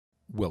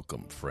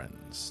Welcome,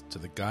 friends, to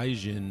the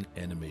Gaijin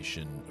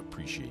Animation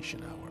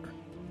Appreciation Hour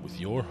with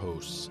your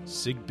hosts,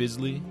 Sig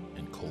Bisley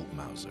and Colt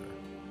Mauser.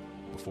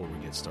 Before we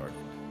get started,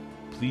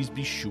 please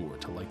be sure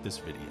to like this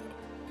video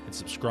and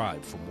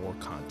subscribe for more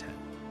content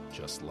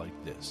just like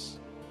this.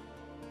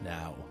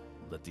 Now,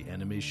 let the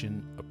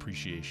animation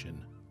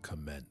appreciation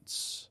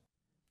commence.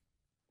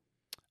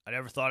 I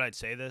never thought I'd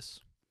say this,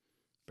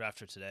 but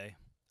after today,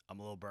 I'm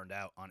a little burned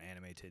out on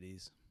anime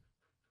titties.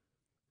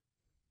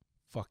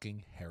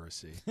 Fucking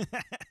heresy.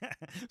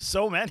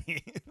 So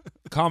many.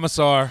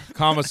 Commissar,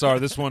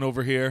 this one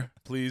over here,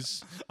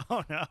 please.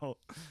 Oh, no.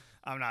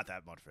 I'm not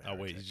that much for Oh,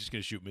 wait, he's just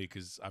going to shoot me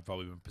because I've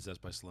probably been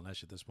possessed by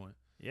Slanesh at this point.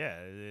 Yeah,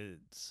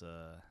 it's,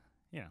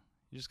 you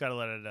just got to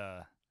let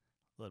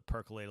it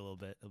percolate a little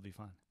bit. It'll be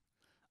fine.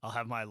 I'll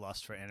have my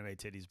lust for anime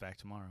titties back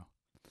tomorrow.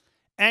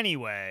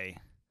 Anyway,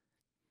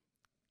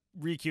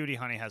 Re-Cutie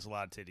Honey has a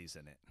lot of titties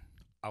in it.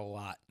 A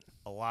lot.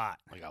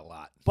 Like a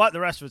lot. But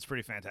the rest of it's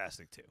pretty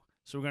fantastic, too.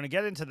 So we're going to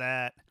get into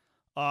that.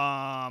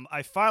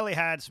 I finally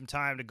had some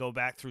time to go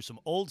back through some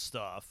old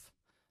stuff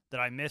that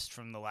I missed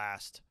from the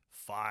last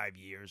 5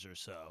 years or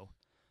so.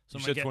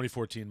 You said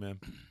 2014, man.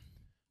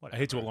 Whatever. I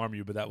hate to alarm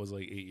you, but that was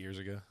like 8 years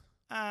ago.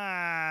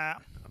 I'm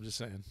just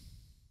saying.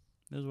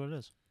 It is what it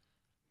is.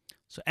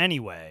 So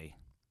anyway,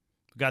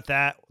 we got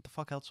that. What the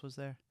fuck else was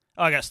there?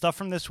 Oh, I got stuff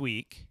from this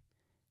week.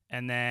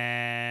 And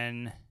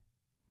then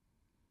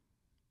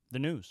the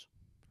news.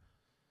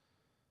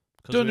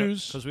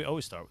 Because we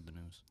always start with the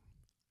news.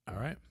 All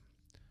right.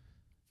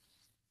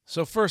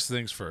 So first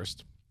things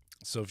first.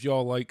 So if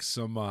y'all like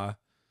some,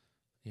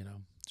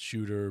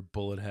 shooter,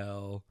 bullet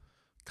hell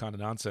kind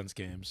of nonsense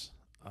games,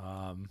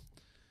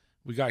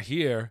 we got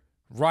here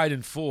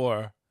Raiden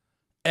 4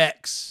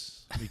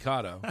 X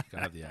Mikado.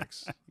 Gotta have the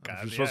X.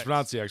 You're supposed to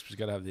pronounce the X, but you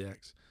gotta have the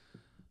X.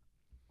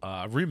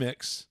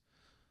 Remix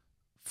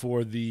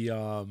for the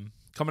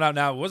coming out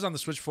now. It was on the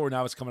Switch 4.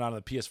 Now it's coming out on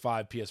the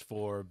PS5,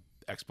 PS4,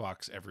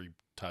 Xbox, every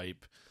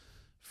type.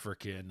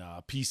 Freaking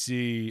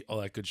PC, all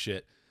that good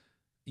shit.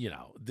 You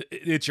know,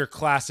 it's your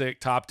classic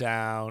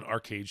top-down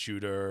arcade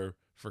shooter.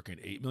 Freaking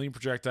 8 million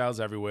projectiles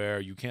everywhere.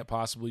 You can't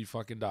possibly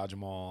fucking dodge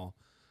them all.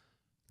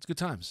 It's good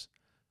times.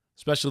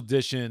 Special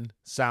edition,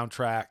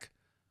 soundtrack.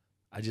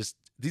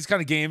 These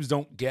kind of games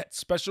don't get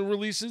special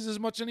releases as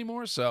much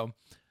anymore, so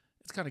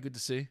it's kind of good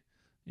to see.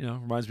 You know,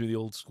 reminds me of the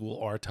old school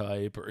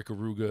R-Type or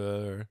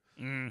Ikaruga or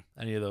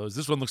any of those.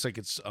 This one looks like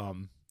it's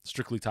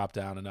strictly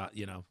top-down and not,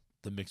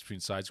 the mix between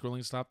side-scrolling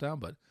and top-down,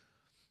 but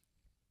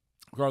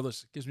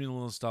regardless, it gives me a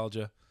little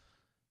nostalgia.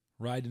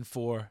 Raiden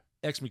 4,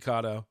 X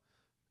Mikado.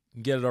 You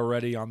can get it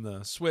already on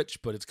the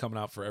Switch, but it's coming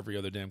out for every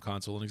other damn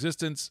console in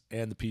existence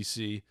and the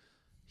PC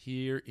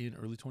here in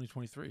early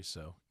 2023,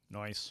 so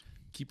nice.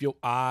 Keep your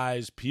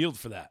eyes peeled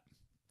for that.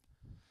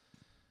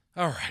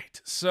 All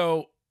right,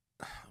 so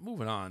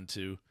moving on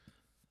to...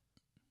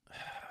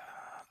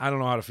 I don't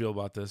know how to feel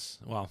about this.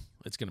 Well,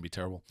 it's going to be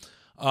terrible.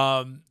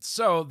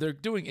 So they're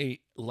doing a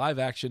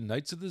live-action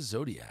Knights of the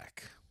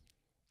Zodiac.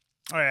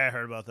 Oh, yeah, I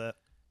heard about that.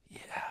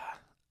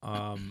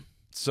 Yeah.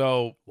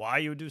 So why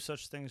you would do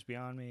such things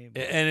beyond me?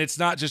 And it's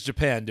not just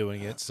Japan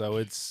doing it, so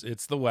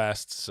it's the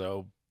West,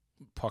 so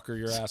pucker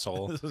your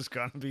asshole. This is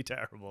going to be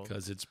terrible.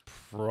 Because it's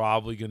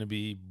probably going to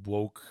be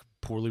woke,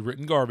 poorly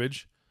written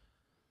garbage.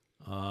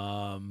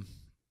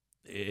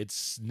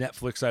 It's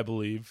Netflix, I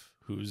believe,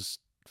 who's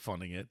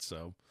funding it,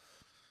 so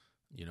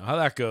you know how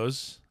that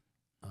goes.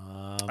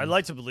 I'd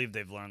like to believe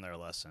they've learned their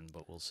lesson,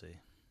 but we'll see.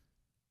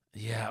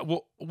 Yeah,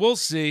 we'll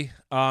see.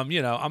 I'm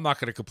not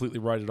going to completely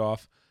write it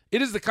off.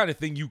 It is the kind of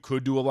thing you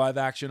could do a live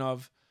action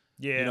of,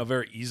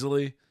 very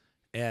easily.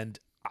 And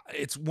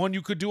it's one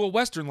you could do a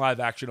Western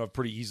live action of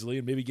pretty easily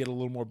and maybe get a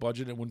little more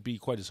budget. It wouldn't be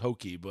quite as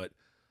hokey, but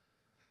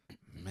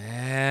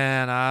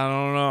man, I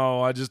don't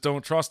know. I just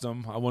don't trust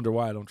them. I wonder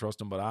why I don't trust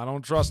them, but I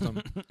don't trust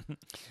them.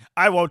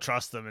 I won't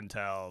trust them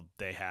until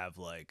they have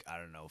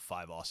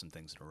 5 awesome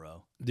things in a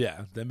row.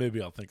 Yeah, then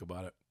maybe I'll think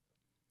about it.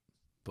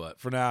 But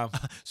for now...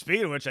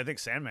 Speaking of which, I think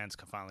Sandman's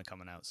finally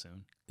coming out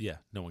soon. Yeah,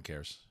 no one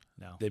cares.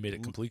 No. They made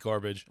it complete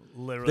garbage.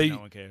 Literally no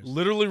one cares.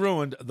 Literally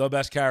ruined the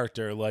best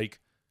character.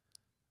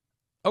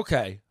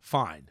 Okay,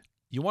 fine.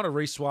 You want to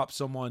race swap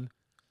someone?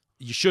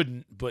 You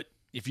shouldn't, but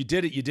if you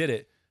did it, you did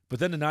it. But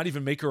then to not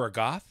even make her a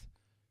goth?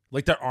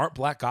 There aren't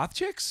black goth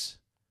chicks?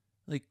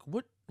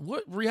 What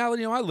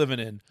reality am I living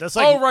in? That's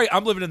right,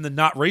 I'm living in the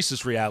not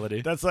racist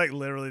reality. That's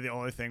literally the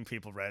only thing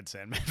people read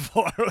Sandman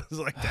for was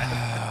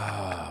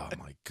that. Oh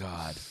my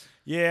God.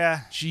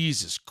 Yeah.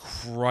 Jesus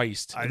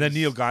Christ. And then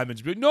Neil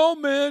Gaiman's be like, no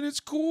man, it's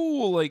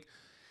cool.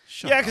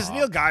 Shut up. Because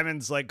Neil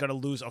Gaiman's gonna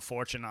lose a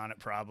fortune on it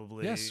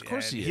probably. Yes, of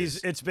course he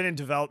is. It's been in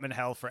development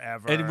hell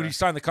forever. And when he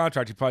signed the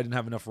contract, he probably didn't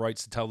have enough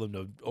rights to tell them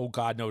to, oh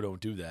God, no, don't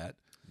do that.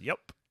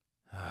 Yep.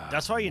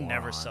 That's why you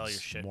never sell your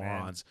shit,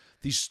 morons. Man.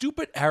 These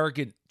stupid,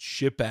 arrogant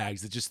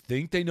shitbags that just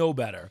think they know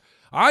better.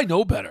 I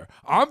know better.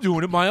 I'm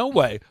doing it my own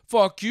way.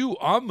 Fuck you.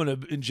 I'm going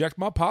to inject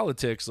my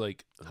politics.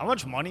 How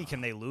much money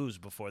can they lose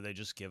before they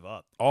just give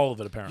up? All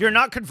of it, apparently. You're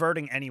not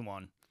converting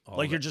anyone.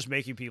 You're just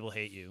making people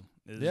hate you.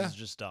 This is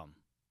just dumb.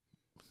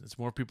 It's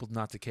more people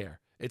not to care.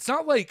 It's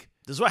not like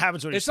This is what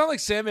happens when it's not like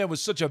Sandman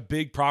was such a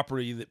big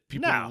property that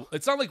people. No.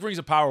 It's not like Rings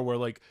of Power where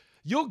like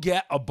you'll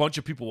get a bunch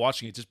of people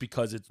watching it just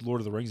because it's Lord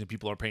of the Rings and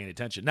people are paying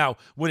attention. Now,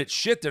 when it's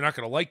shit, they're not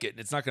going to like it and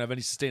it's not going to have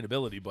any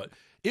sustainability. But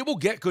it will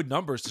get good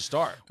numbers to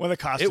start. when the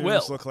costumes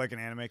will. look like an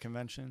anime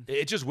convention.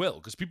 It just will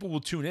because people will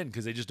tune in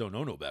because they just don't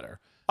know no better.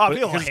 Oh, But-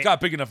 people because it's hate-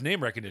 got big enough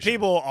name recognition.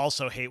 People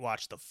also hate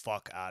watch the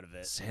fuck out of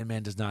it.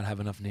 Sandman does not have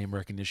enough name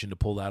recognition to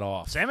pull that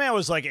off. Sandman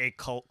was like a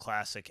cult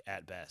classic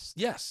at best.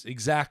 Yes,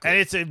 exactly. And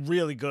it's a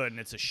really good, and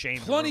it's a shame.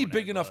 to Plenty ruin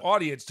big it, enough but-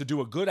 audience to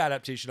do a good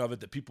adaptation of it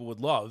that people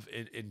would love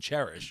and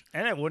cherish.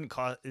 And it wouldn't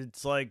cost.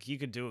 It's like you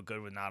could do it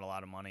good with not a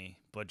lot of money,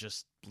 but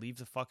just leave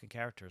the fucking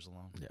characters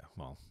alone. Yeah,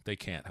 well, they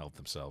can't help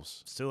themselves.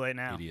 It's too late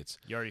now. Idiots.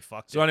 You already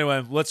fucked So it.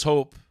 anyway, let's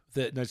hope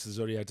that Knights of the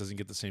Zodiac doesn't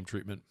get the same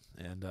treatment,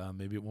 and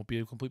maybe it won't be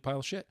a complete pile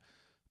of shit.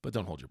 But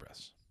don't hold your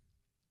breaths.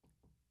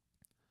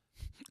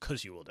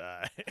 Because you will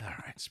die. All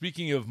right.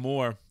 Speaking of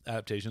more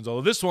adaptations,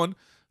 although this one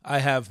I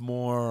have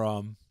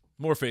more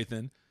faith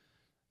in,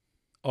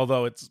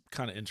 although it's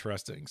kind of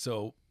interesting.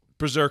 So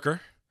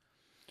Berserker,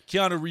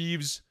 Keanu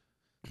Reeves,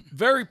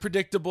 very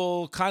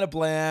predictable, kind of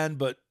bland,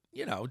 but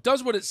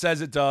does what it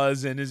says it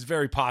does and is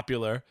very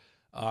popular.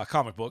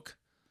 Comic book.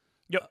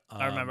 Yep,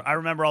 I remember. I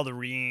remember all the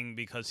reeing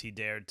because he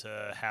dared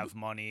to have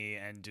money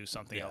and do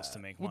something else to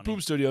make With money.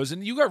 Boom Studios,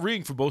 and you got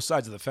reading from both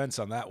sides of the fence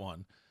on that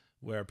one,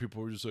 where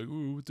people were just like,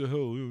 "Ooh, what the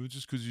hell?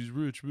 Just because he's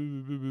rich,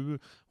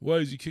 why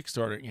is he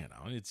kickstarting?"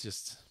 It's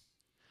just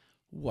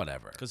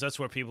whatever. Because that's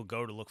where people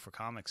go to look for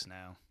comics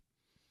now.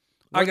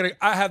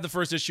 I have the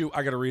first issue.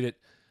 I gotta read it.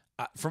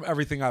 From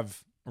everything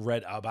I've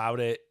read about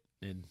it,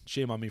 and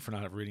shame on me for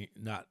not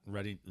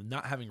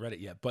having read it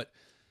yet. But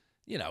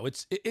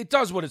it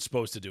does what it's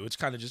supposed to do. It's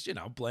kind of just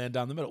bland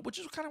down the middle, which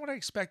is kind of what I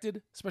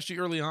expected, especially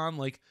early on.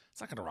 Like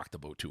it's not gonna rock the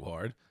boat too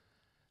hard.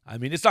 I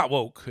mean, it's not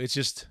woke. It's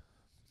just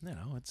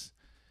it's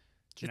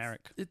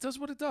Generic. It does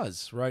what it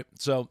does, right?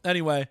 So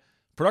anyway,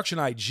 Production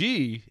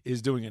IG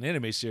is doing an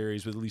anime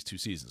series with at least 2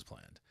 seasons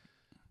planned.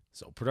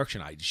 So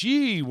Production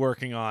IG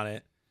working on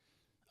it.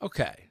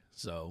 Okay,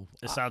 so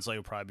It sounds like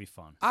it'll probably be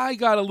fun. I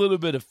got a little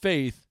bit of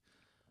faith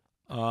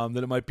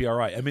that it might be all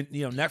right. I mean,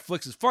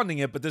 Netflix is funding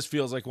it, but this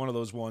feels like one of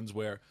those ones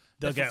where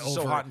They'll Netflix get is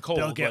so hot and cold.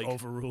 They'll get like,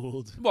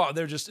 overruled. well,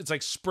 it's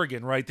like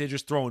Spriggan, right? They're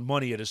just throwing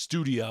money at a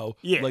studio,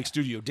 Yeah. like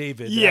Studio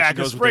David. that Yeah, actually because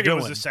knows what they're Spriggan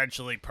was doing.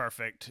 essentially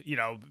perfect,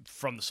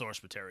 from the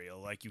source material.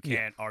 Like, you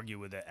can't argue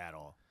with it at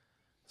all.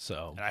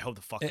 So, And I hope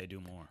the fuck they do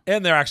more.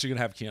 and they're actually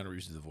gonna have Keanu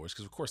Reeves do the voice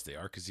because, of course, they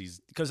are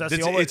Because that's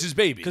it's his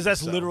baby. Because that's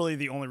so. literally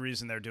the only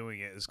reason they're doing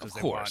it is because Of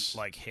they course.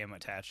 want like him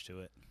attached to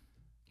it,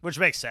 which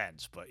makes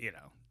sense. But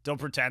don't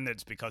pretend that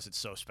it's because it's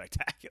so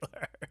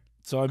spectacular.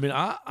 So I mean,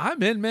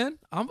 I'm in, man.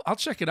 I'll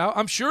check it out.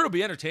 I'm sure it'll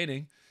be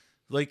entertaining.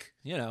 Like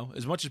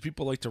as much as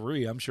people like to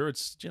read, I'm sure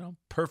it's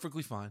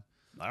perfectly fine.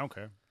 I don't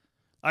care.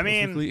 I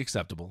mean, Perfectly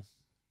acceptable.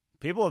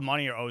 people with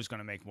money are always going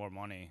to make more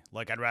money.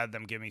 Like, I'd rather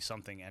them give me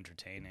something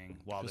entertaining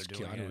while they're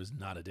doing Keanu it. is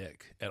not a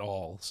dick at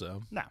all,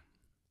 so No.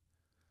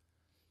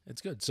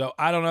 it's good. So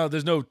I don't know.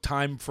 There's no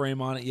time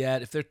frame on it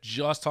yet. If they're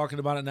just talking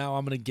about it now,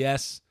 I'm gonna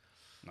guess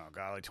No,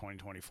 God, like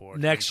 2024.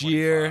 next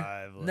year.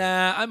 2025, like-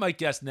 Nah, I might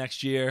guess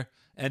next year,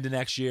 end of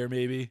next year,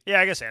 maybe. Yeah,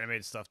 I guess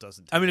animated stuff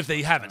doesn't. I mean, take if they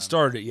much haven't time.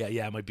 started it yet,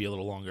 it might be a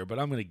little longer. But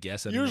I'm gonna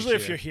guess. End of Usually,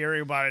 next if year. you're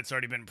hearing about it, it's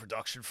already been in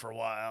production for a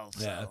while.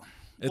 So Yeah.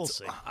 we'll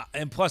see.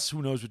 And plus,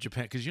 who knows what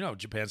Japan? Because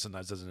Japan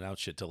sometimes doesn't announce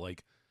shit till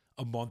like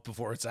a month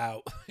before it's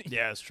out.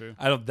 Yeah, it's true.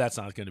 That's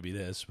not going to be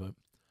this, but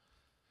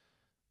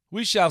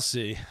we shall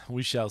see.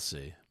 We shall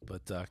see.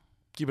 But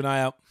keep an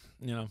eye out.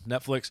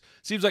 Netflix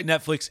seems like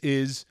Netflix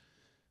is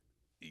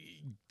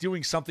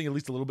doing something at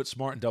least a little bit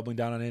smart and doubling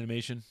down on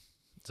animation.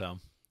 So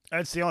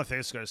That's the only thing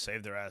that's going to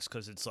save their ass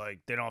because it's like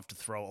they don't have to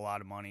throw a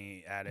lot of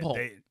money at it. Well-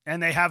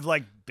 They have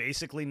like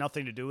basically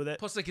nothing to do with it.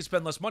 plus they can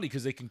spend less money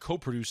because they can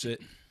co-produce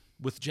it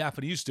with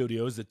Japanese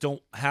studios that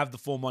don't have the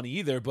full money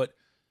either, but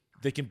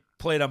they can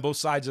play it on both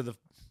sides of the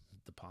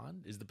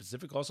pond. Is the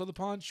Pacific also the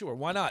pond? Sure,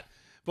 why not?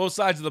 Both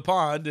sides of the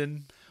pond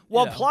and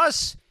Well,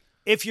 plus,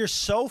 if you're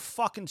so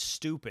fucking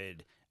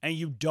stupid and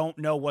you don't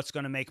know what's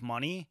going to make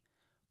money,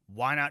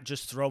 why not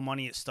just throw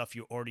money at stuff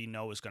you already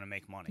know is going to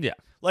make money? Yeah.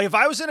 Like, if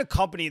I was in a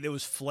company that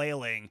was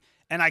flailing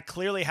and I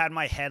clearly had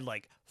my head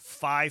like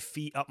 5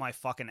 feet up my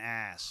fucking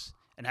ass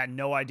and had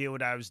no idea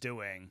what I was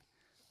doing,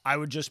 I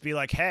would just be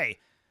like, hey,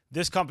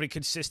 this company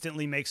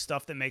consistently makes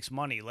stuff that makes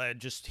money.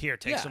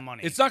 Take some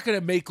money. It's not going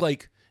to make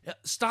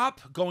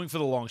stop going for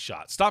the long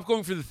shot. Stop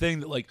going for the thing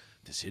that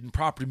this hidden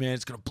property, man,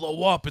 it's going to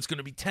blow up. It's going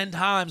to be 10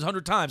 times,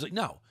 100 times.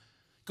 No,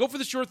 go for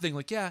the short thing.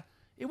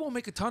 It won't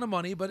make a ton of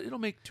money, but it'll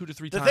make 2 to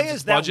 3 times The thing its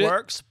is that budget.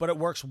 works, but it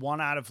works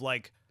 1 out of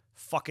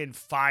fucking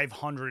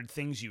 500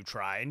 things you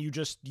try, and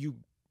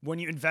when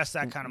you invest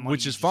that kind of money,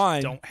 Which you is just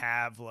fine. Don't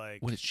have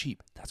when it's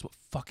cheap. That's what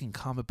fucking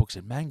comic books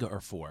and manga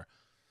are for.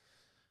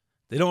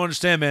 They don't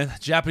understand, man.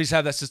 Japanese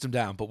have that system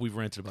down, but we've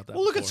ranted about that.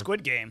 Well, look at before.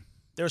 Squid Game.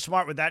 They were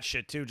smart with that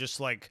shit too. Just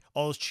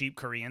all those cheap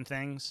Korean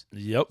things.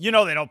 Yep. They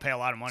don't pay a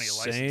lot of money to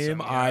license them. Same you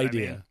know what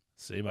idea. I mean?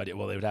 Same idea.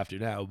 Well, they would have to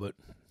now, but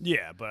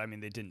Yeah, but I mean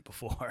they didn't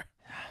before.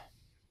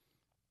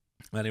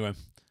 anyway.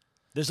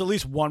 There's at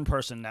least one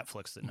person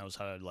Netflix that knows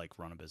how to like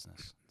run a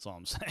business. That's all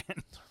I'm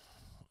saying.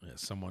 Yeah,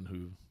 someone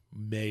who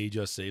may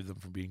just save them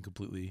from being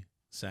completely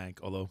sank,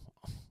 although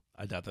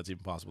I doubt that's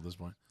even possible at this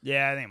point.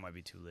 Yeah, I think it might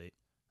be too late.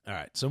 All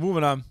right, so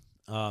moving on.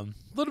 A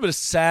little bit of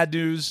sad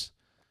news.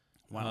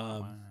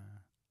 Wow.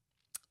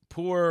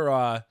 Poor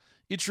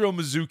Ichiro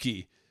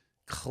Mizuki,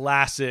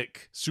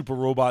 classic super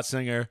robot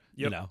singer.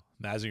 You Yep. know,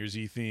 Mazinger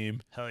Z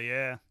theme. Hell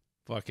yeah.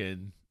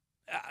 Fucking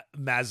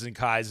Mazinger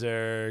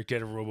Kaiser,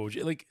 Get a Robo.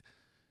 Like,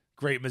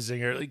 great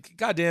Mazinger. Like,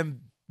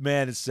 goddamn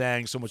man is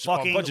sang so much.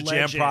 Fucking A bunch of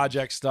legend. jam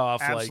project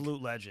stuff.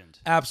 Absolute legend.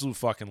 Absolute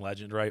fucking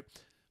legend, right?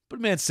 But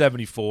man's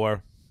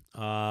 74.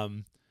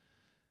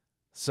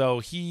 So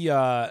he,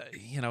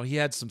 he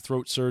had some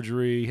throat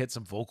surgery, he had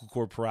some vocal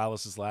cord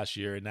paralysis last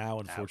year, and now,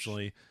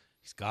 unfortunately,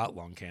 he's got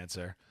lung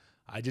cancer.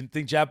 I didn't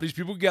think Japanese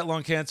people could get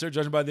lung cancer,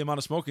 judging by the amount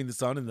of smoking that's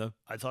done in the.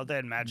 I thought they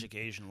had magic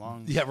Asian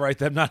lungs. Yeah, right.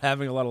 Them not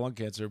having a lot of lung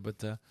cancer,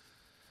 but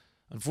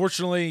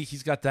unfortunately,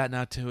 he's got that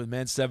now too. And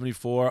man's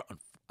 74.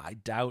 I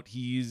doubt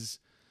he's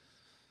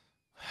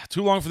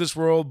too long for this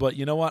world, but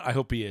you know what? I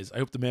hope he is. I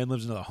hope the man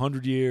lives another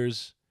 100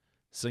 years,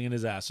 singing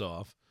his ass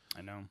off.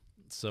 I know.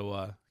 So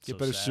get So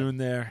better sad. soon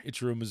there,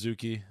 Ichiro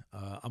Mizuki.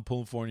 I'm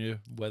pulling for you,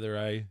 whether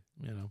I,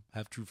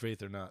 have true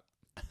faith or not.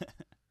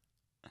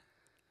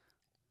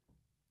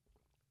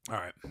 All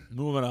right,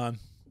 moving on.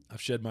 I've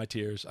shed my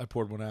tears. I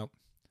poured one out.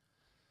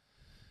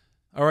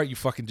 All right, you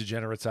fucking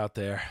degenerates out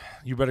there.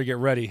 You better get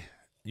ready.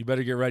 You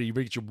better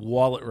get your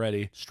wallet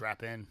ready.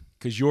 Strap in.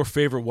 Because your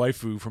favorite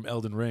waifu from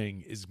Elden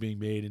Ring is being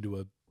made into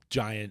a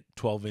giant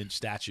 12-inch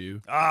statue.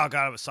 Oh,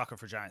 God, I'm a sucker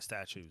for giant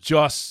statues.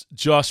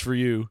 Just for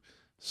you.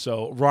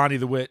 So, Ronnie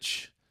the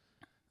Witch,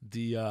 if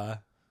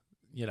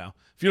you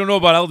don't know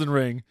about Elden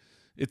Ring,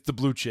 it's the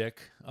blue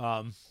chick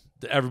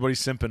that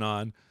everybody's simping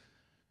on.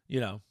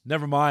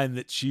 Never mind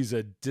that she's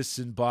a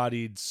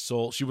disembodied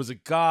soul. She was a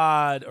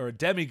god or a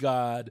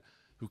demigod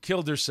who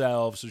killed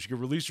herself so she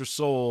could release her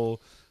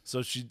soul.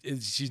 So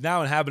she's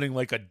now inhabiting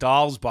like a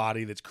doll's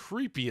body that's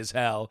creepy as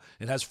hell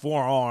and has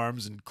 4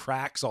 arms and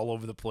cracks all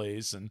over the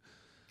place. And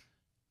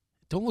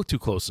don't look too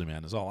closely,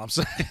 man, is all I'm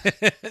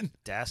saying.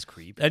 That's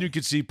creepy. And you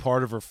can see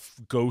part of her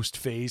ghost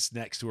face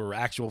next to her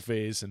actual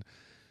face. And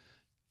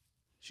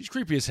she's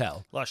creepy as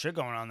hell. A lot of shit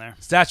going on there.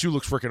 Statue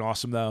looks freaking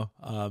awesome, though.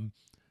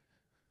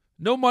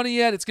 No money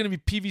yet. It's going to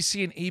be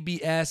PVC and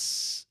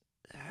ABS.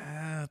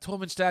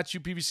 12-inch statue,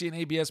 PVC and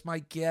ABS. My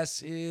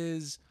guess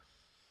is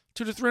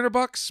 $200 to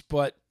 $300,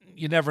 but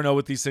you never know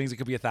with these things. It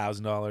could be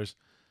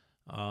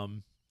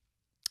 $1,000.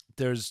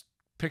 There's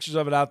pictures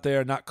of it out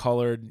there, not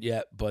colored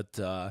yet, but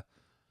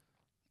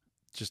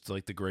just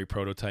like the gray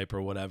prototype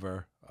or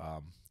whatever.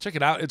 Check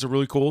it out. It's a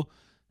really cool.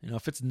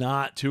 If it's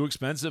not too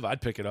expensive,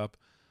 I'd pick it up.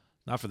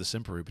 Not for the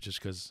simpery, but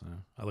just because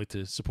I like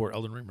to support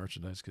Elden Ring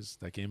merchandise because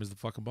that game is the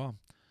fucking bomb.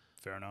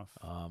 Fair enough.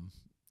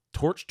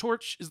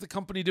 Torch is the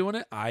company doing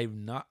it. I've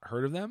not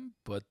heard of them,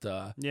 but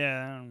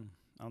Yeah,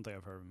 I don't think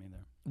I've heard of them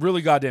either.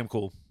 really goddamn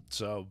cool.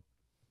 So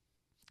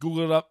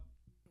Google it up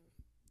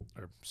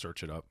or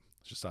search it up.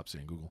 Just stop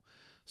saying Google.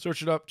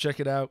 Search it up, check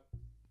it out.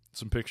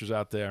 Some pictures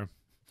out there.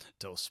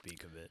 Don't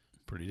speak of it.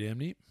 Pretty damn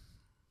neat.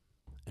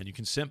 And you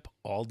can simp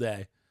all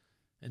day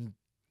and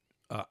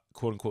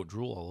quote unquote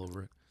drool all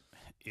over it.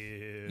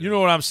 Ew. You know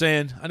what I'm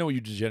saying? I know what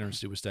you degenerates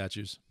do with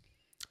statues.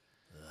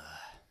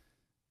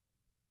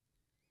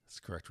 That's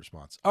the correct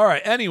response. All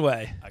right,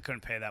 anyway. I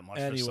couldn't pay that much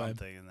for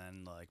something and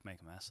then like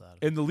make a mess out of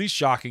it. And the least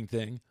shocking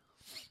thing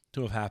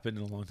to have happened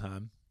in a long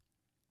time,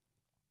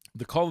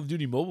 the Call of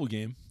Duty mobile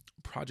game,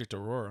 Project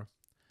Aurora,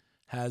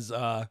 has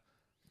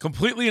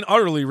completely and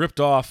utterly ripped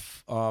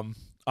off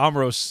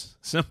Amros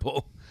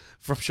symbol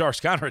from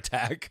Shar's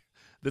counterattack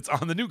that's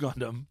on the new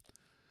Gundam.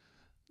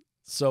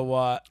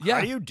 So, yeah.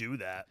 How do you do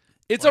that?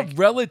 It's a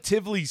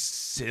relatively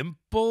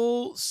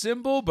simple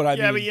symbol, but I mean...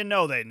 Yeah,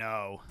 but they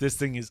know. This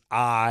thing is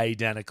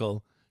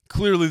identical.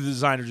 Clearly, the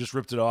designer just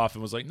ripped it off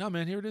and was like, no,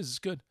 man, here it is. It's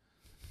good.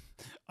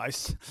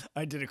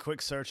 I did a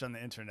quick search on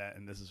the internet,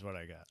 and this is what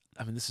I got.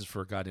 I mean, this is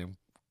for a goddamn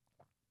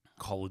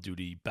Call of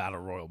Duty Battle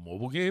Royale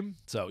mobile game.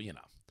 So,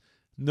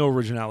 no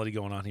originality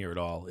going on here at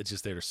all. It's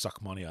just there to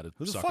suck money out of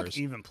Who the suckers. fuck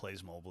even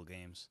plays mobile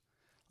games?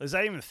 Is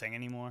that even a thing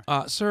anymore?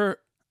 Sir,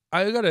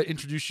 I got to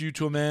introduce you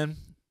to a man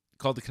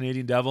called the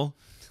Canadian Devil.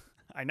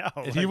 I know.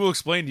 And he will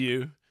explain to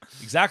you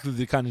exactly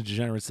the kind of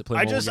degenerates that play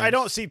mobile games. I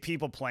don't see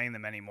people playing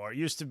them anymore. It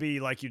used to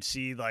be like you'd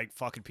see like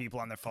fucking people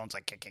on their phones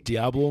like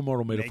Diablo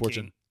Immortal made a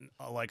fortune.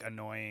 Like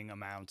annoying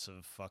amounts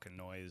of fucking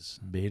noise.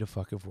 Made a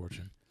fucking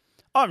fortune.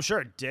 Oh, I'm sure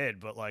it did,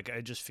 but like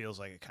it just feels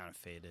like it kind of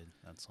faded.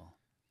 That's all.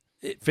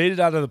 It faded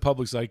out of the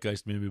public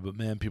zeitgeist maybe, but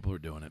man, people are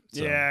doing it.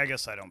 So. Yeah, I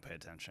guess I don't pay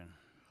attention.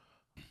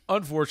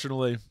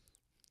 Unfortunately,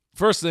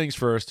 first things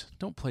first,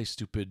 don't play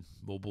stupid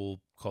mobile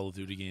Call of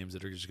Duty games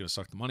that are just going to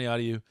suck the money out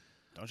of you.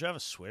 Don't you have a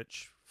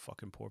Switch?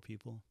 Fucking poor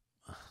people.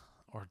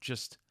 Or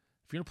just,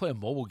 if you're going to play a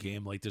mobile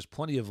game, like there's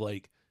plenty of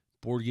like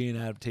board game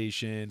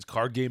adaptations,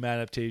 card game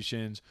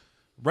adaptations,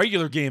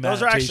 regular game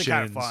Those are adaptations. actually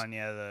kind of fun,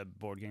 yeah, the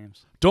board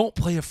games. Don't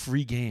play a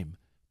free game.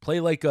 Play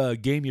like a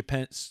game you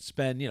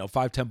spend,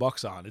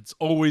 $5-10 on. It's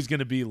always going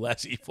to be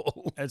less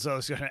evil. And so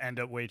it's going to end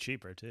up way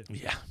cheaper, too.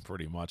 Yeah,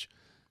 pretty much.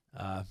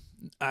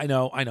 I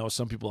know.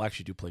 Some people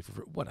actually do play for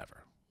free.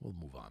 Whatever. We'll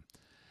move on.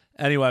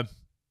 Anyway,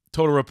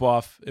 total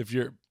ripoff. If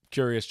you're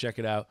curious, check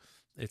it out.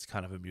 It's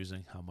kind of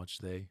amusing how much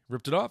they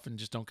ripped it off and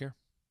just don't care.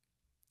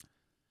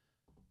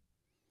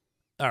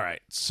 All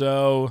right,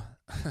 so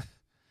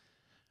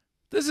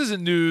this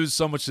isn't news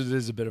so much as it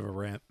is a bit of a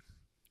rant.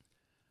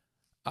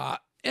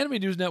 Anime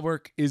News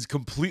Network is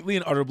completely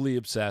and utterly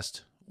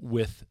obsessed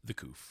with the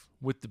coof,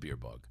 with the beer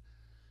bug.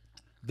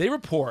 They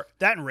report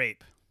that and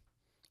rape.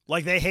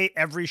 Like, they hate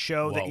every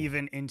show Whoa. that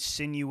even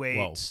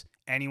insinuates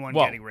anyone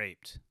Whoa. getting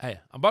raped. Hey,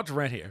 I'm about to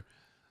rant here.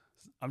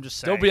 I'm just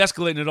saying. Don't be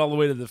escalating it all the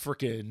way to the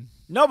freaking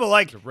No, but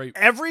like rape.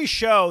 every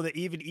show that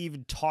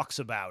even talks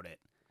about it,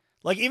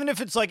 like even if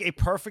it's like a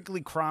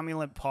perfectly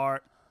cromulent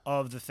part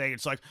of the thing,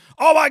 it's like,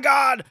 oh my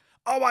god,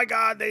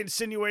 they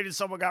insinuated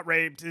someone got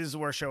raped. This is the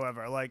worst show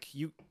ever. Like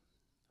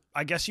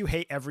I guess you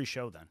hate every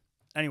show then.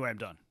 Anyway, I'm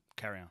done.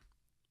 Carry on.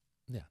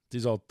 Yeah,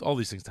 all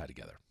these things tie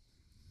together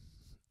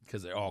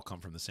because they all come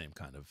from the same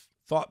kind of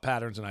thought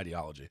patterns and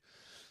ideology.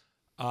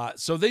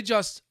 So they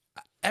just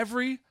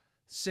every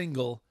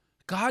single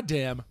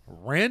goddamn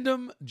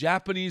random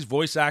Japanese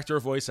voice actor or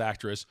voice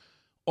actress,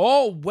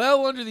 all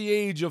well under the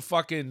age of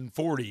fucking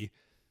 40,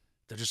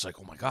 they're just like,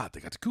 oh my god, they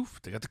got the coof,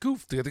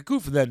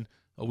 and then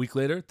a week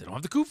later, they don't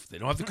have the coof, they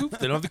don't have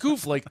the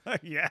coof. Like,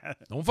 Yeah.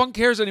 no one fucking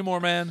cares anymore,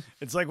 man.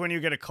 It's like when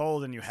you get a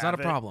cold and you have It's not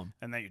a it, problem.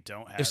 and then you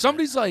don't have If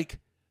somebody's like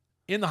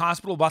in the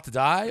hospital about to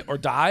die or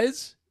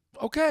dies,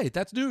 okay,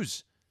 that's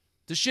news.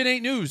 This shit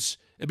ain't news.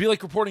 It'd be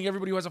like reporting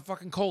everybody who has a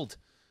fucking cold.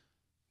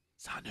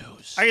 It's not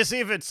news. I can see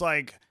if it's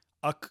like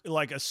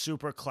a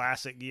super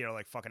classic,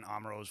 like fucking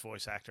Amuro's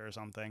voice actor or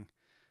something.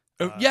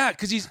 Yeah,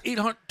 because he's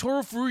 800.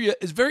 Toru Furuya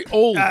is very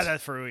old.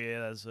 That's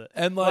Furuya, that's it.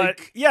 And like,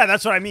 But, yeah,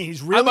 that's what I mean.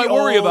 He's really I might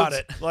worry old. about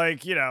it.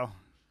 Like,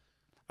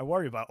 I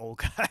worry about old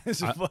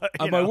guys. But,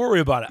 I might worry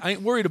about it. I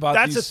ain't worried about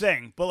that's these. a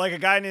thing. But like a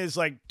guy in his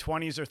like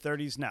 20s or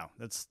 30s, no,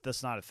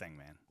 that's not a thing,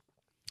 man.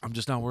 I'm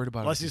just not worried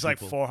about Unless it. he's like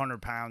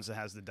 400 pounds and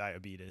has the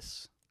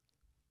diabetes.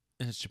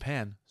 And it's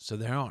Japan, so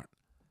there aren't.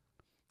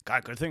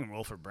 God, good thing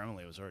Wilford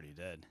Brimley was already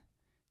dead.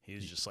 He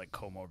was just like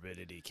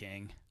comorbidity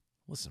king.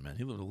 Listen, man,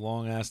 he lived a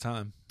long ass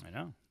time. I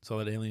know. Saw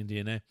that alien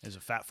DNA. He was a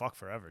fat fuck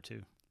forever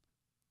too.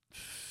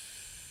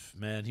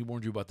 Man, he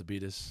warned you about the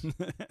beatus.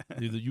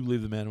 You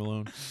leave the man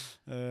alone.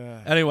 Uh,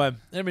 Anyway,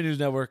 Anime News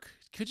Network,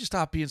 could you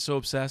stop being so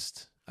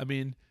obsessed? I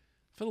mean,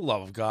 for the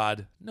love of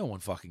God, no one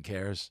fucking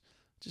cares.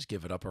 Just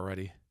give it up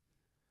already.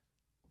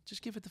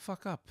 Just give it the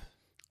fuck up.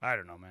 I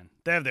don't know, man.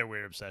 They have their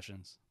weird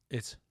obsessions.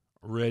 It's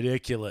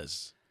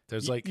ridiculous.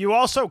 There's like you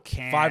also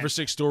can't 5 or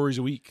 6 stories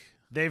a week.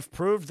 They've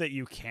proved that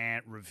you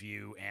can't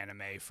review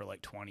anime for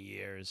like 20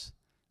 years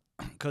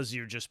because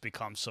you just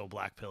become so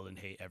black-pilled and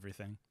hate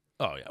everything.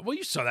 Oh, yeah. Well,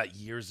 you saw that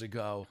years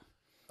ago.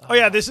 Oh,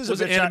 yeah, this is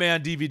was a it bitch anime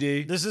on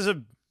DVD? This is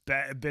a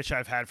bitch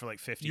I've had for like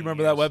 50 You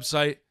remember years. that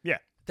website? Yeah.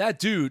 That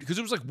dude, because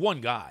it was like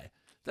one guy.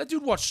 That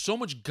dude watched so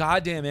much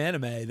goddamn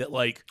anime that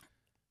like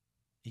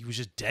he was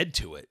just dead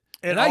to it.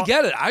 And I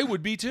get it. I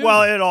would be too.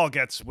 Well, it all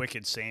gets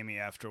wicked samey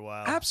after a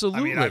while. Absolutely.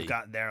 I mean, I've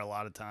gotten there a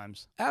lot of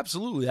times.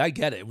 Absolutely. I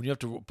get it. When you have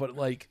to, but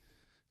like,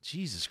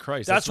 Jesus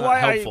Christ. That's not why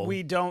helpful.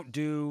 we don't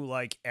do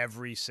like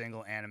every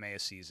single anime a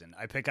season.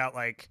 I pick out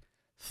like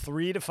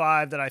 3 to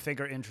 5 that I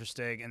think are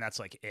interesting, and that's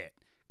like it.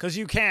 Because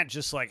you can't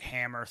just like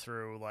hammer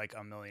through like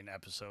a million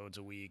episodes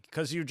a week.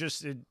 Because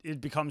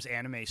it becomes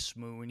anime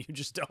smoo, and you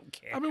just don't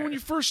care. I mean, when you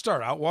first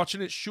start out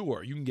watching it,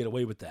 sure, you can get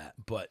away with that.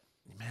 But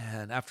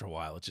man, after a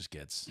while, it just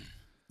gets.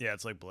 Yeah,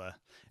 it's like blah.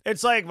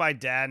 It's like my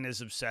dad and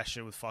his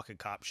obsession with fucking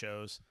cop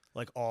shows,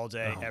 like all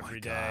day, Oh every my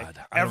day. God.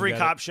 I don't Every get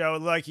cop it. show,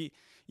 like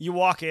you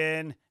walk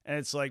in and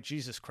it's like,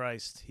 Jesus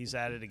Christ, he's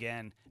at it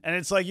again. And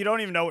it's like you don't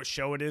even know what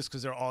show it is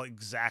because they're all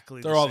exactly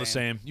They're the all same. the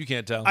same. You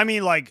can't tell. I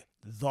mean, like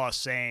the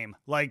same.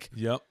 Like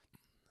Yep.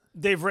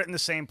 they've written the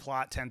same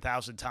plot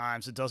 10,000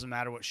 times. It doesn't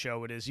matter what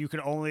show it is.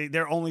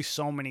 There are only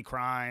so many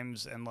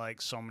crimes and like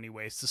so many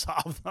ways to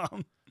solve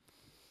them.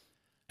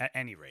 At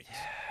any rate.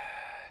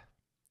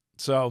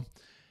 So,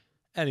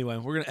 anyway,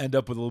 we're going to end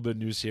up with a little bit of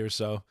news here.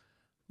 So, a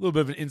little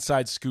bit of an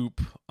inside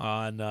scoop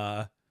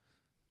on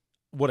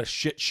what a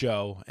shit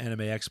show Anime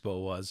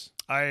Expo was,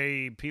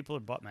 People are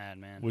butt mad,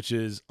 man. which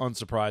is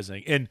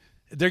unsurprising. And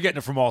they're getting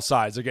it from all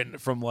sides. They're getting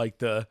it from like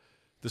the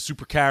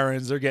super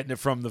Karens. They're getting it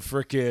from the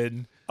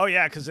frickin' Oh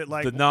yeah, because it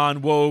like the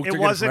non-woke. They're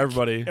getting it from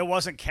everybody. It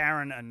wasn't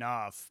Karen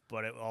enough,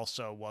 but it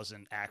also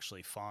wasn't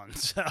actually fun.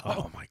 So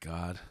Oh, my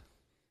God.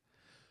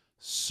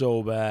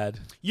 So bad.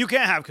 you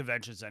can't have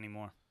conventions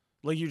anymore.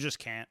 Like you just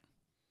can't.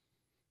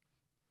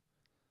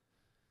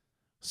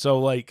 So,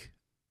 like,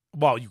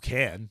 well, you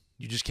can.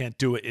 You just can't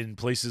do it in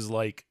places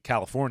like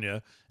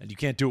California, and you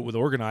can't do it with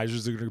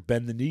organizers that are going to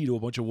bend the knee to a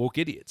bunch of woke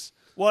idiots.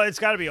 Well, it's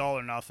got to be all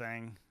or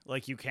nothing.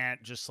 Like you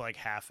can't just like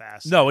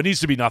half-ass. No, it needs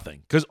to be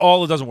nothing, because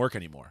all it doesn't work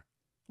anymore.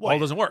 Well, All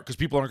doesn't work, because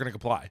people aren't going to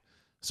comply.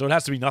 So it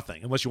has to be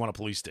nothing, unless you want a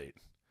police state.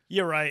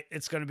 You're right.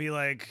 It's going to be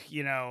like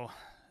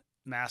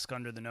mask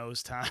under the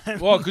nose time.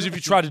 Well, because if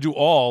you try to do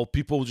all,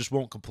 people just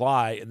won't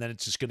comply, and then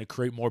it's just going to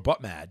create more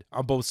butt mad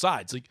on both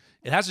sides. Like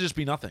it has to just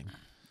be nothing,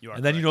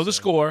 and then you know the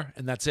score,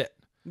 and that's it.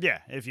 Yeah,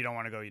 if you don't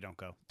want to go, you don't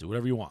go. Do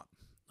whatever you want.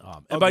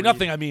 And by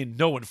nothing, I mean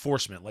no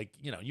enforcement. Like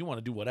you want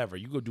to do whatever,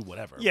 you go do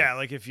whatever. Yeah,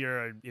 like if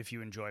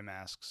you enjoy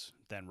masks,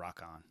 then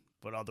rock on.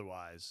 But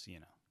otherwise,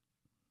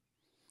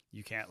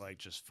 you can't like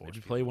just force.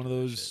 Maybe play one of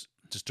those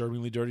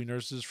disturbingly dirty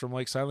nurses from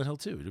like Silent Hill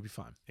 2. It'll be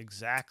fine.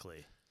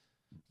 Exactly.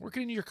 Work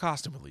it into your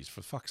costume at least,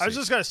 for fuck's sake. I was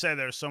just gonna say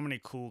there's so many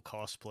cool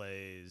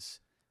cosplays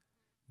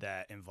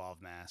that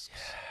involve masks.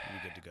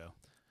 You're good to go.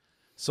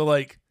 So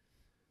like,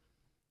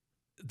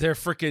 they're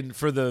freaking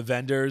for the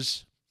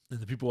vendors and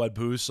the people at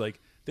booths.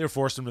 Like they're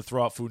forcing them to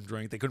throw out food and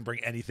drink. They couldn't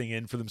bring anything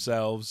in for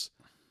themselves.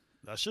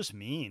 That's just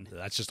mean.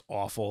 That's just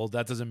awful.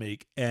 That doesn't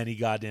make any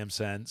goddamn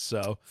sense.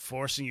 So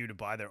forcing you to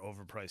buy their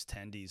overpriced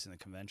tendies in the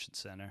convention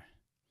center.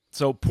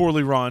 So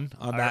poorly run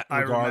on that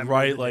regard,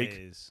 right? Like.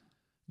 Days.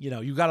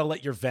 You got to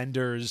let your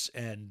vendors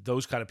and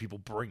those kind of people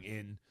bring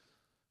in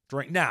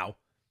drink. Now,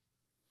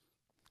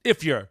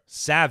 if you're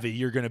savvy,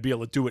 you're going to be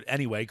able to do it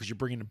anyway because you're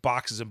bringing in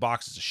boxes and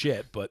boxes of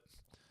shit. But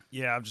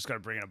yeah, I'm just going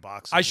to bring in a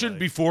box. I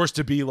shouldn't be forced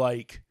to be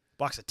like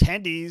box of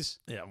tendies.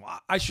 Yeah,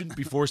 I shouldn't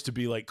be forced to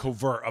be like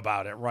covert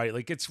about it, right?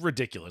 Like it's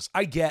ridiculous.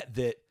 I get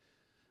that.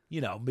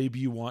 Maybe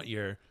you want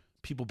your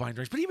people buying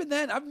drinks, but even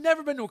then, I've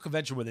never been to a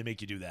convention where they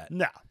make you do that.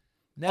 No.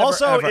 Never,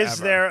 also, ever, is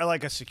ever. there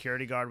like a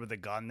security guard with a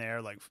gun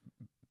there, like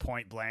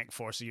point blank,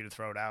 forcing you to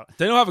throw it out?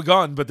 They don't have a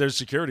gun, but there's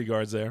security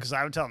guards there. Because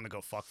I would tell them to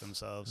go fuck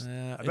themselves.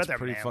 Yeah, I bet they're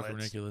pretty manlets. fucking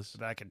ridiculous. I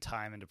bet I could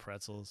tie them into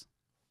pretzels.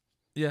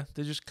 Yeah,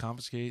 they just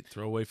confiscate,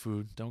 throw away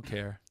food, don't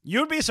care.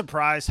 You'd be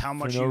surprised how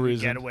much no you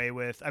reason. get away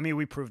with. I mean,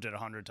 we proved it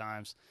 100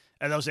 times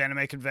at those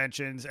anime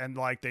conventions, and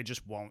like they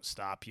just won't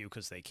stop you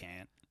because they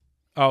can't.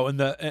 Oh, and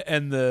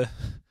the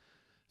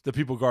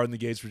people guarding the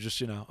gates were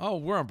just oh,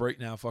 we're on break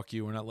now. Fuck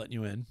you, we're not letting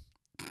you in.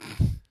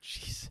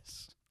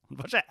 Jesus, a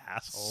bunch of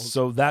assholes.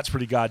 So that's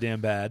pretty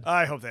goddamn bad.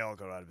 I hope they all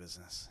go out of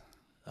business.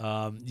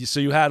 So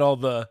you had all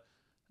the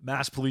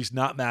mass police,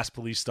 not mass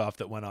police stuff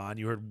that went on.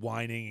 You heard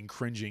whining and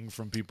cringing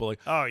from people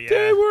like, oh yeah,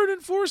 they weren't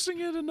enforcing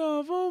it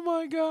enough. Oh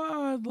my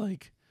God.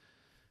 Like,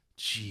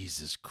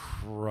 Jesus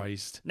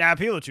Christ. Nah,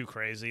 people are too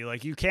crazy.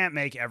 Like, you can't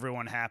make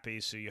everyone happy,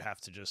 so you have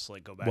to just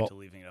like go back to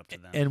leaving it up to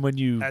them. And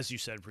when as you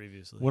said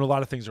previously, when a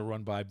lot of things are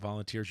run by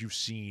volunteers, you've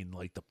seen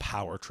like the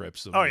power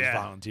trips of those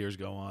volunteers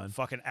go on.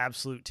 Fucking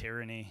absolute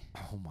tyranny.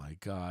 Oh my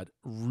God.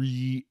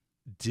 Ridiculous.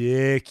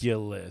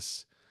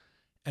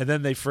 And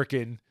then they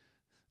freaking,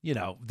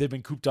 they've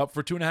been cooped up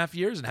for 2.5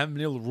 years and haven't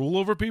been able to rule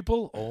over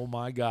people. Oh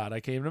my God. I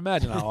can't even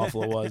imagine how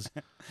awful it was.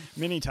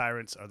 Mini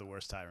tyrants are the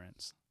worst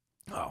tyrants.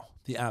 Oh,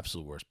 the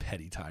absolute worst.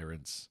 Petty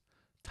tyrants.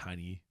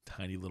 Tiny,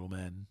 tiny little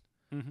men.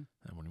 Mm-hmm.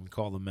 I wouldn't even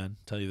call them men,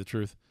 tell you the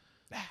truth.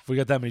 If we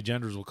got that many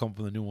genders, we'll come up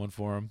with a new one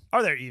for them.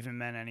 Are there even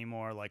men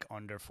anymore, like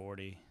under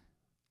 40?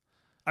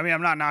 I mean,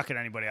 I'm not knocking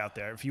anybody out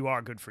there. If you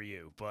are, good for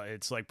you. But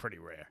it's like pretty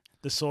rare.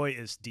 The soy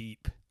is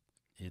deep.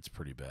 It's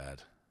pretty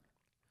bad.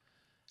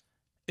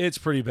 It's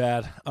pretty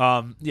bad.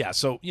 Yeah,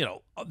 so,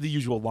 the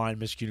usual line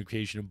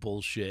miscommunication and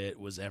bullshit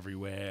was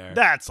everywhere.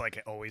 That's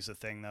like always a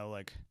thing, though.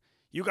 Like,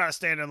 you got to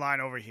stand in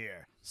line over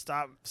here.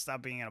 Stop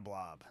being in a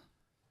blob.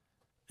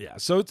 Yeah,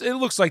 so it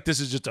looks like this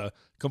is just a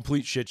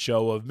complete shit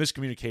show of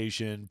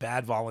miscommunication,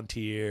 bad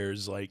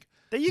volunteers, like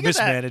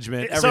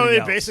mismanagement, everything So it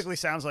else. Basically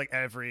sounds like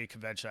every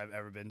convention I've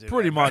ever been to.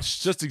 Pretty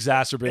much, just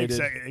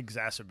exacerbated.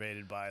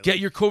 Exacerbated by... Get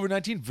your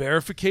COVID-19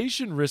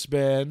 verification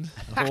wristband.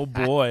 Oh,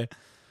 boy.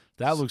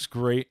 That looks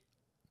great.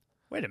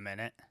 Wait a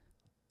minute.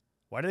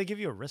 Why do they give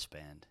you a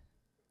wristband?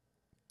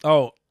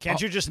 Oh.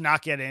 Can't you just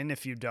not get in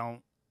if you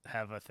don't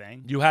have a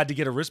thing? You had to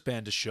get a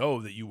wristband to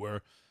show that you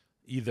were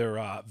either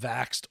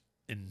vaxxed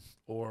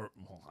or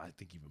I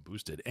think even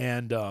boosted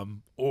and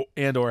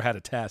or had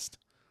a test.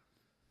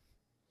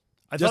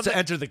 Just to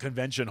enter the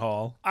convention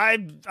hall. I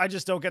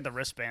just don't get the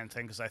wristband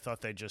thing because I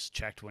thought they just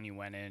checked when you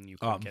went in. You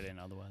couldn't get in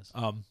otherwise.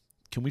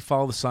 Can we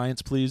follow the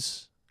science,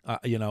 please?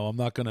 I'm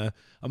not gonna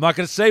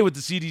say what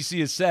the CDC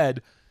has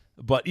said,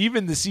 but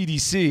even the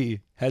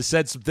CDC has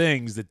said some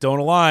things that don't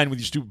align with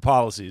your stupid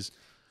policies.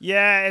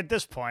 Yeah, at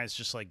this point, it's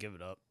just like give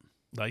it up.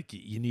 Like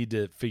you need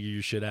to figure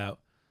your shit out.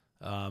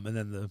 And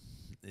then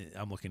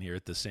I'm looking here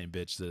at the same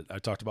bitch that I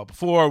talked about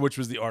before, which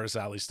was the Artist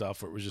Alley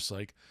stuff, where it was just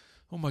like,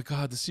 oh my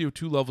God, the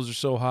CO2 levels are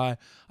so high.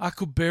 I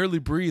could barely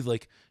breathe.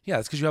 Like, yeah,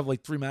 it's because you have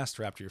like 3 masks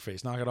strapped to your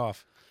face. Knock it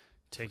off.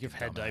 Take your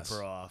head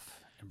diaper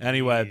off.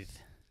 Anyway,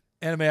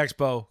 Anime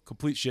Expo,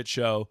 complete shit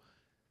show.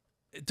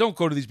 Don't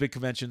go to these big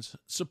conventions.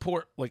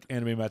 Support like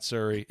Anime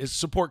Matsuri.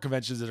 Support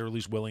conventions that are at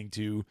least willing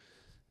to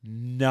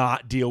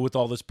not deal with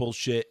all this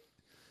bullshit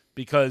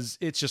because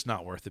it's just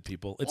not worth it,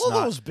 people. It's all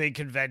not. Those big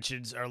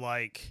conventions are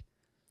like...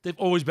 They've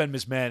always been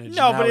mismanaged.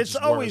 No, but it's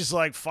always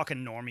like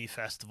fucking normie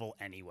festival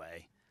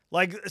anyway.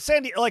 Like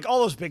like all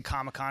those big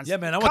Comic-Cons. Yeah,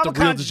 man, I want the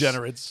real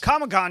degenerates.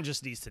 Comic-Con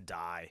just needs to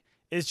die.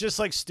 It's just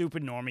like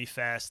stupid normie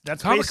fest.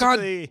 That's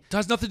Comic-Con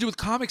has nothing to do with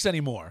comics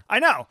anymore. I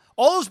know.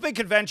 All those big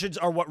conventions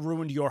are what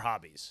ruined your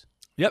hobbies.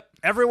 Yep.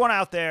 Everyone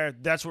out there,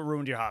 that's what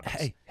ruined your hobbies.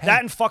 Hey.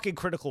 That and fucking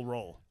Critical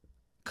Role.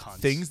 Cunts.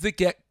 Things that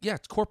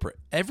it's corporate.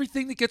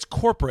 Everything that gets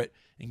corporate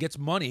and gets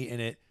money in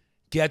it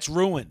gets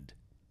ruined.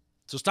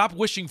 So stop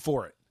wishing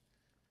for it.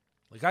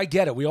 Like, I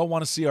get it. We all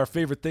want to see our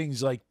favorite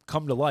things, like,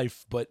 come to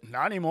life, but...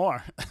 Not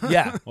anymore.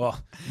 Yeah, well,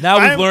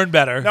 now we've learned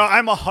better. No,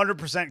 I'm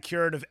 100%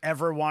 cured of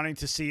ever wanting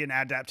to see an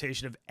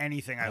adaptation of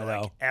anything I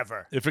like,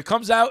 ever. If it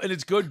comes out and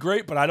it's good,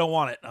 great, but I don't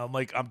want it.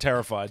 I'm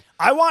terrified.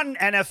 I want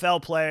an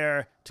NFL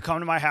player to come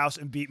to my house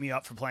and beat me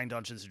up for playing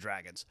Dungeons &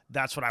 Dragons.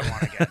 That's what I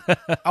want again.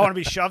 I want to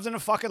be shoved in a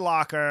fucking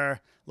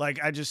locker. Like,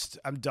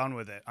 I'm done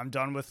with it. I'm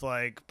done with,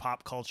 like,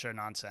 pop culture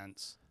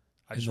nonsense.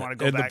 I just want to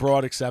go back. And the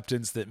broad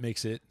acceptance that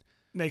makes it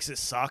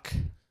suck.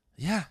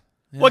 Yeah.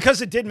 Well,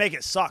 because it did make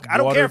it suck. I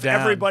don't care if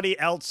down. everybody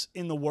else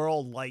in the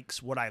world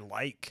likes what I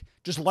like.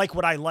 Just like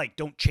what I like.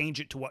 Don't change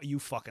it to what you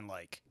fucking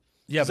like.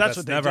 Yeah, but that's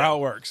what never how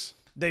it works.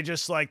 They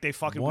just they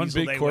fucking one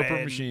weasel big they corporate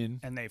win, machine,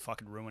 and they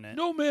fucking ruin it.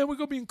 No, man, we're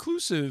gonna be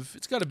inclusive.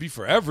 It's got to be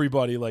for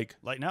everybody. No,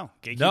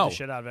 gatekeep the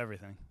shit out of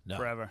everything. No.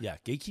 Forever. Yeah,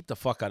 gatekeep the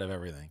fuck out of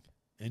everything,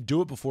 and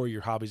do it before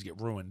your hobbies get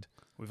ruined.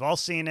 We've all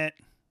seen it.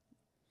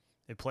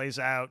 It plays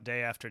out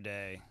day after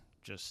day.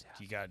 Just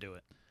you gotta do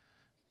it.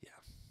 Yeah.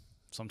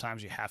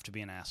 Sometimes you have to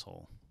be an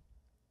asshole.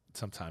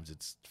 Sometimes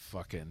it's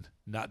fucking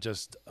not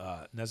just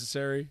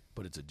necessary,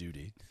 but it's a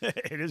duty.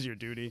 It is your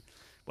duty.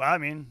 Well, I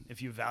mean,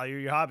 if you value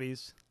your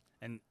hobbies,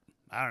 and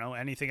I don't know,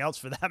 anything else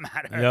for that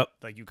matter,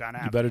 you kind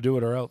of have You better do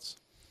it or else.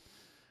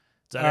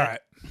 Is that all right.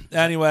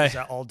 Anyway. Is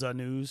that all done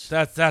news?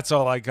 That's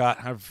all I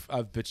got.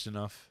 I've bitched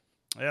enough.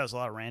 Yeah, there's a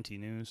lot of ranty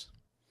news.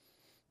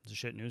 It's a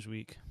shit news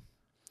week.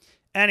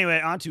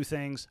 Anyway, on to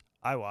things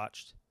I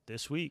watched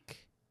this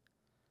week.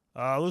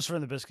 Lucifer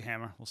and the Biscuit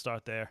Hammer. We'll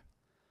start there.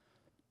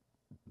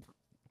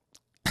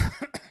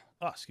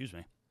 Oh, excuse me.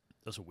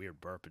 That was a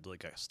weird burp. It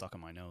got stuck in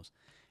my nose.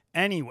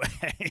 Anyway,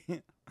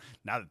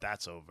 now that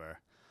that's over.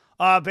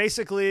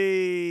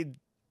 Basically,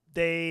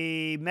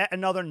 they met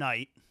another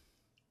knight.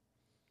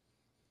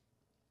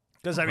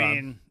 Because, I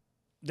mean,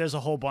 there's a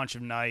whole bunch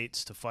of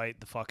knights to fight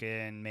the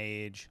fucking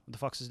mage. What the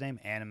fuck's his name?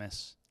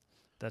 Animus.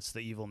 That's the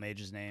evil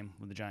mage's name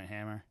with the giant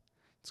hammer.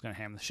 It's going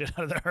to hammer the shit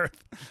out of the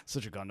earth.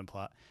 Such a Gundam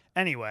plot.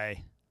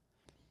 Anyway,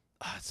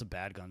 it's a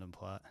bad Gundam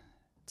plot.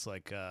 It's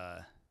like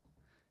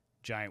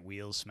giant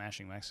wheels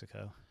smashing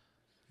Mexico.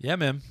 Yeah,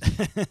 man.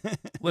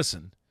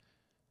 Listen,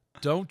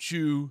 don't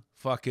you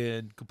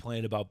fucking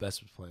complain about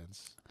best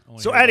plans.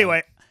 So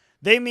anyway,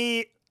 they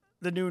meet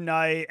the new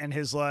knight, and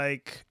his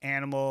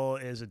animal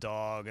is a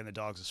dog, and the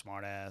dog's a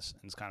smartass,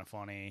 and it's kind of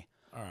funny.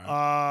 All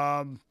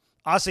right.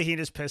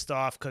 Asahina's pissed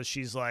off because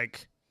she's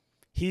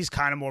he's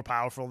kind of more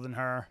powerful than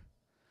her.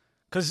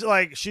 Because,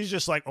 she's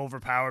just,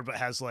 overpowered but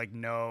has,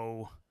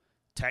 no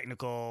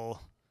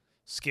technical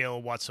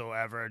skill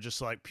whatsoever,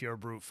 just, pure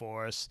brute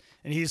force.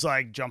 And he's,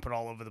 jumping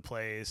all over the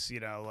place,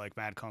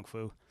 mad kung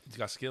fu. He's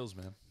got skills,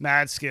 man.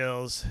 Mad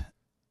skills.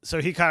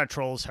 So he kind of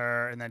trolls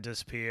her and then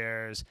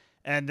disappears.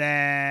 And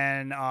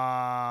then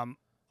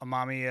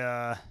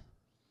Amamiya,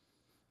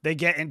 they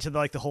get into,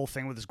 the whole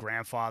thing with his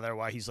grandfather,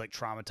 why he's,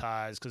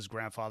 traumatized because his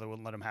grandfather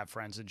wouldn't let him have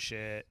friends and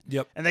shit.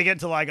 Yep. And they get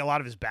into, a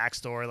lot of his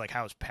backstory,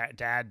 how his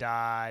dad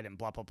died and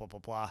blah, blah, blah, blah,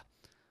 blah.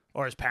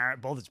 Or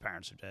both his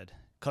parents are dead.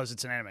 Because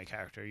it's an anime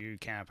character. You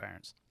can't have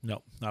parents.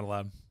 No, not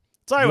allowed.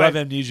 So anyway, you have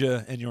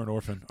amnesia and you're an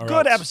orphan.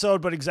 Good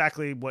episode, but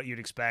exactly what you'd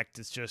expect.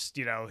 It's just,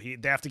 they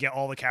have to get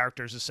all the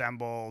characters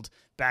assembled,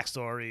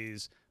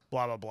 backstories,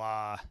 blah, blah,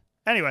 blah.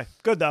 Anyway,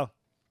 good, though.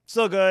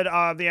 Still good.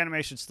 The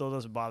animation still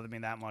doesn't bother me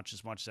that much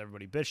as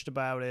everybody bitched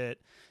about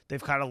it.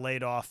 They've kind of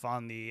laid off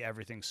on the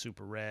everything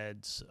super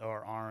reds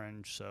or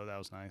orange, so that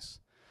was nice.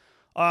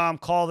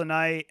 Call of the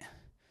Night.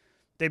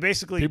 They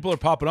basically... People are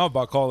popping up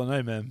about Call of the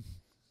Night, man.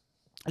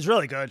 It's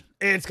really good.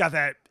 It's got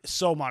that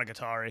so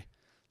Monogatari.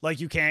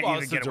 You can't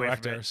even get away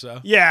from it. So.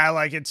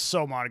 Yeah, it's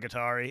so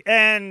Monogatari.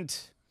 And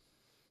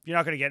you're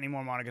not going to get any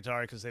more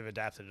Monogatari because they've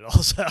adapted it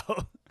also.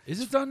 Is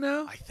it done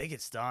now? I think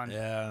it's done.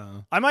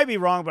 Yeah. I might be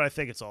wrong, but I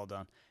think it's all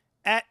done.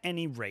 At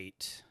any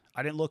rate,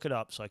 I didn't look it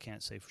up, so I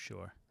can't say for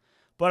sure.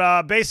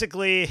 But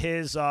basically,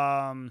 his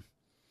the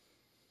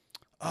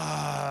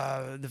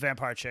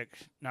vampire chick,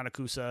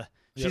 Nanakusa,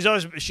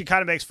 she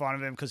kind of makes fun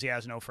of him because he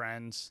has no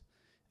friends,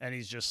 and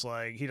he's just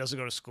he doesn't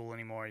go to school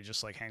anymore. He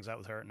just hangs out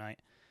with her at night.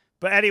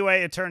 But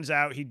anyway, it turns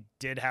out he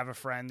did have a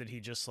friend that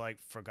he just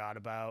forgot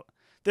about.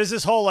 There's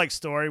this whole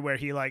story where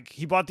he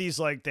bought these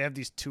they have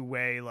these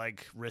two-way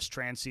wrist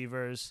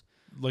transceivers.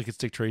 It's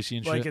Dick Tracy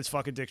and shit. It's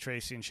fucking Dick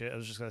Tracy and shit. I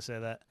was just gonna say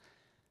that.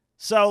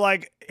 So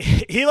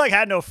he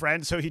had no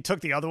friends, so he took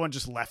the other one,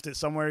 just left it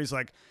somewhere. He's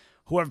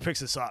whoever picks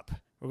this up,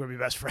 we're gonna be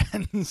best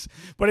friends.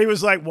 But he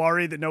was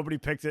worried that nobody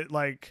picked it.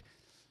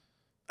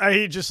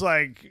 He just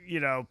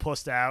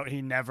pussed out.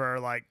 He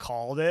never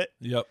called it.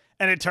 Yep.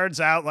 And it turns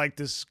out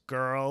this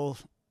girl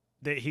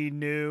that he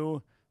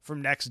knew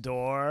from next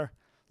door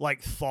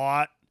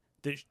thought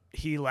that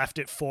he left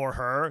it for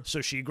her,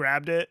 so she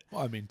grabbed it.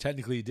 Well, I mean,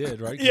 technically he did,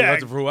 right? Yeah. He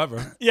left it for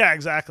whoever. Yeah,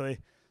 exactly.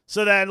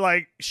 So then,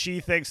 like,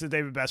 she thinks that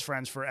they've been best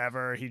friends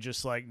forever. He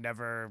just, like,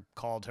 never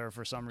called her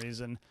for some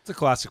reason. It's a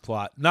classic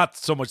plot. Not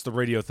so much the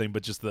radio thing,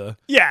 but just the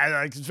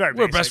Yeah, like, it's very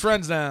we're basic. best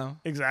friends now.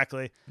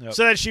 Exactly. Yep.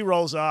 So then she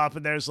rolls up,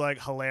 and there's, like,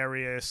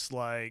 hilarious,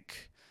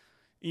 like,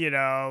 you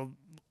know,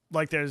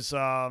 like there's,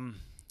 I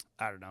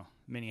don't know,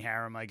 mini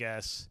harem, I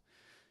guess.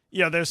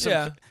 You know, there's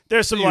some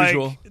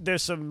usual.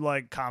 there's some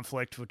like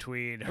conflict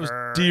between It was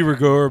her. de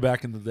rigueur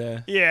back in the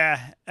day. Yeah,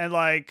 and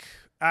like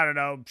I don't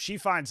know, she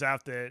finds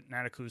out that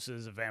Nanakusa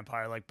is a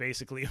vampire like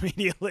basically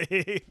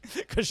immediately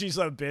because she's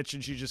a bitch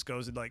and she just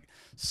goes and like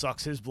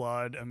sucks his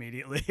blood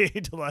immediately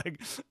to like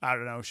I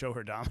don't know show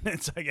her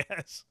dominance, I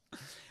guess.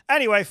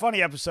 Anyway,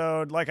 funny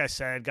episode. Like I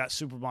said, got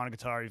Super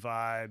Monogatari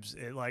vibes.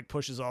 It like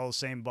pushes all the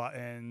same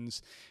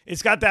buttons.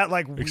 It's got that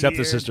like Except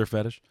the weird, sister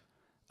fetish.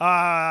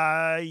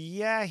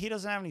 Yeah, he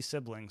doesn't have any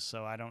siblings,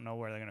 so I don't know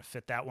where they're gonna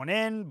fit that one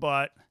in.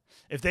 But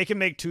if they can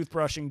make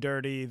toothbrushing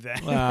dirty,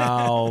 then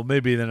Well,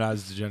 maybe they're not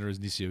as degenerate as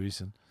Nisio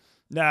Isin.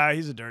 nah,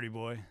 he's a dirty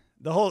boy.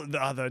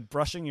 The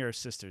brushing your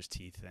sister's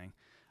teeth thing.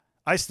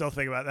 I still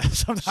think about that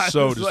sometimes.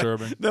 So It's like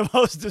disturbing. the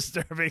most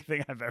disturbing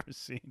thing I've ever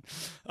seen.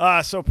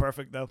 So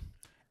perfect though.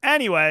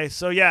 Anyway,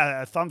 so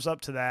yeah, thumbs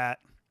up to that.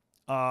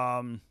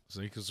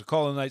 So because the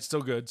Call of the Night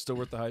still good, still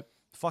worth the hype.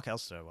 Fuck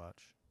else did I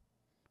watch?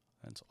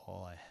 That's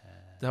all I had.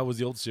 That was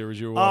the old series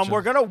you were watching.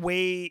 We're gonna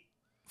wait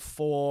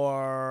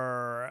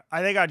for.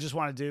 I think I just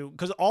want to do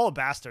because all of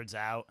Bastards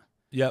out.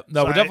 Yep.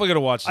 No, So we're definitely gonna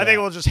watch that. I think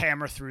we'll just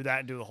hammer through that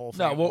and do the whole thing.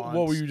 No, at what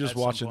were once you just at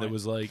some watching that point.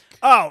 was like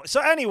Oh,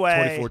 so anyway,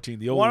 2014?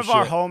 The old one of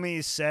our shit.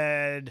 homies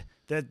said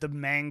that the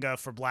manga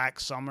for Black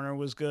Summoner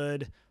was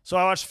good, so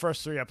I watched the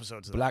first 3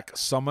 episodes of Black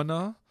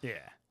Summoner? that.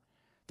 Yeah,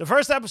 the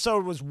first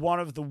episode was one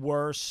of the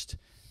worst,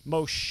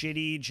 most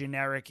shitty,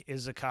 generic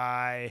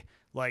isekai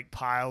like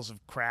piles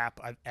of crap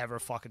I've ever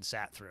fucking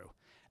sat through,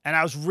 and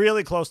I was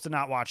really close to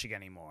not watching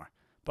anymore.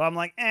 But I'm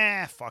like,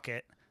 fuck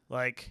it,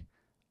 like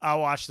I'll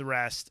watch the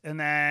rest, and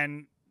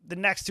then the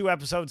next 2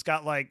 episodes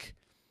got like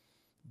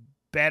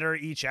better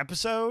each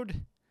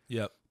episode.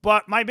 Yep.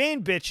 But my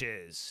main bitch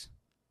is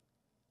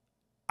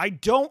I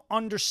don't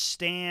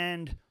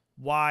understand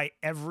why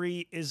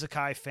every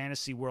isekai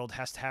fantasy world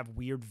has to have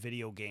weird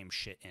video game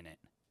shit in it.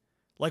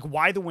 Like,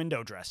 why the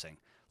window dressing?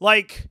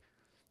 Like,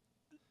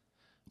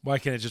 Why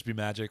can't it just be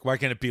magic? Why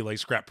can't it be like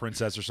Scrap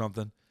Princess or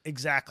something?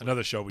 exactly.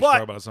 Another show we should But,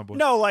 talk about at some point.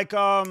 No, like,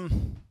 what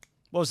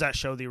was that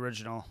show, the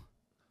original?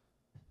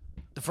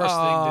 The first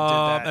thing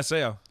that did that.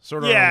 SAO.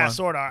 Sword Art Yeah, Online.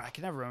 Sword Art. I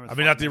can never remember. I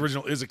mean, not the fucking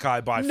original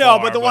Isekai by name. far.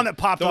 No, but the one that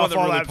popped the one off that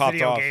all really that popped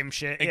video off game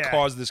shit. and Yeah.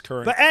 caused this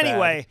current But fad.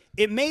 anyway,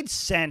 it made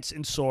sense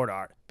in Sword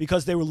Art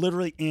because they were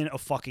literally in a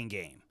fucking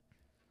game.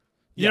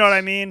 You know Yes. what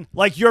I mean?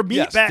 Like your meat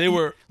Yes, they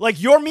were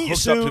like your meat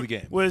hooked up to suit the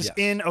game. was Yes.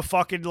 in a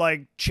fucking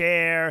like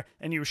chair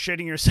and you were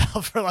shitting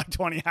yourself for like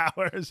 20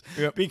 hours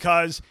Yep.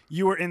 because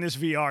you were in this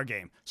VR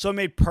game. So it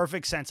made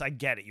perfect sense. I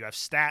get it. You have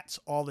stats,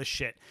 all this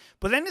shit.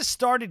 But then it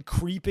started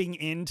creeping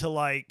into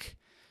like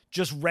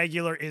just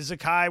regular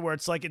isekai where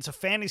it's like it's a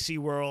fantasy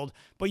world,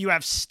 but you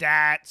have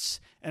stats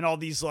and all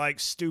these like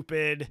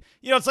stupid,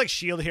 you know, it's like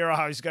Shield Hero,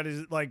 how he's got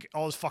his like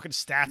all his fucking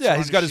stats. Yeah, on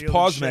he's got his shield and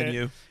pause shit.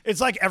 menu.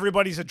 It's like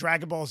everybody's a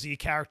Dragon Ball Z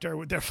character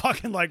with their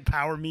fucking like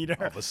power meter.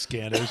 All the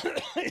scanners.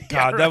 Yeah,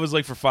 God, right. that was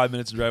like for 5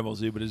 minutes in Dragon Ball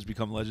Z, but it's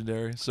become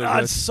legendary. So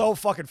good. It's so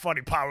fucking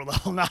funny. Power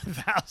level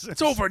 9,000.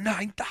 It's over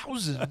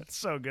 9,000. It's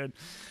so good.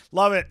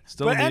 Love it.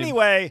 Still but a meme.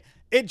 anyway,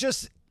 it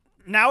just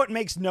now it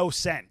makes no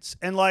sense.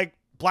 And like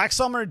Black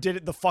Summer did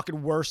it the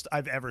fucking worst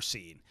I've ever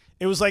seen.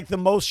 It was like the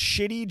most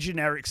shitty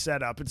generic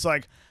setup. It's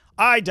like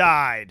I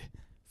died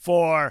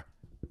for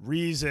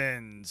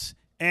reasons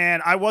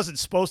and I wasn't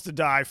supposed to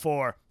die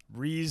for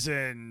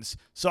reasons.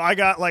 So I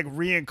got like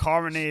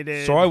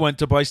reincarnated. So I went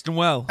to Byston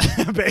Well.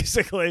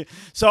 basically.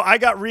 So I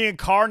got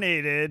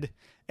reincarnated,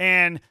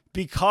 and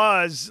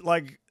because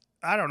like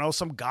I don't know,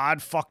 some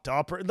god fucked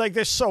up or like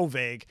they're so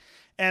vague,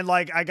 and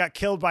like I got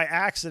killed by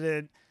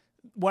accident.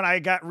 When I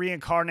got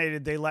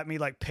reincarnated, they let me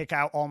like pick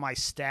out all my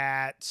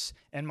stats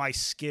and my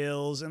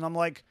skills, and I'm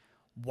like,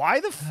 why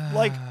the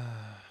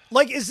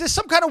like is this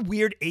some kind of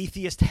weird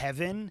atheist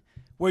heaven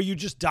where you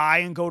just die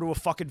and go to a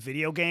fucking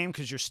video game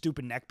because you're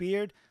stupid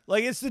neckbeard?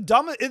 Like it's the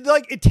dumbest.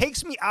 It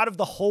takes me out of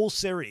the whole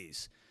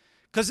series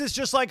because it's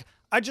just like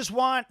I just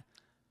want.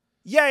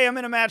 Yay, I'm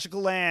in a magical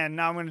land.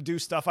 Now I'm going to do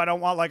stuff. I don't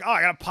want like, oh,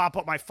 I got to pop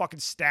up my fucking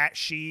stat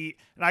sheet.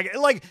 And I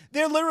like,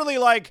 they're literally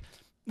like,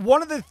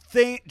 one of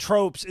the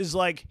tropes is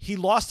like, he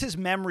lost his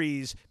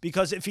memories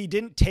because if he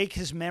didn't take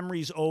his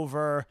memories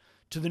over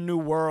to the new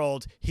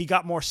world, he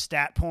got more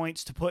stat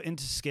points to put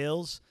into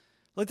skills.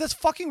 Like, that's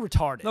fucking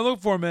retarded. Now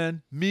look for it,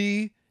 man.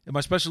 Me and my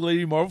special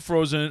lady Marvel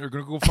Frozen are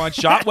going to go find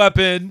Shot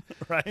Weapon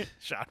Right?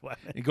 Shot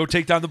weapon. and go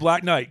take down the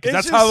Black Knight. Because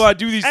It's that's how just- I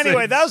do these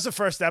Anyway, things. that was the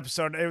first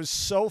episode. It was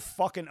so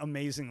fucking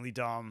amazingly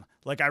dumb.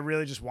 Like, I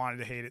really just wanted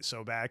to hate it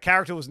so bad.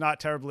 Character was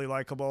not terribly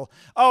likable.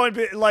 Oh, and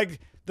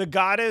like the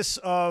goddess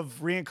of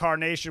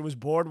reincarnation was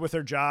bored with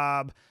her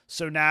job,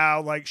 so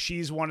now like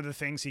she's one of the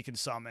things he can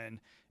summon.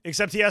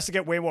 Except he has to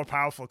get way more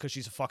powerful because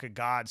she's a fucking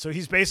god. So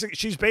she's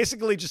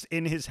basically just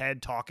in his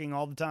head talking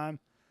all the time.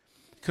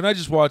 Can I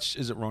just watch?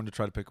 Is it wrong to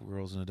try to pick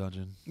girls in a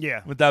dungeon?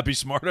 Yeah. Would that be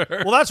smarter?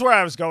 Well, that's where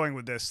I was going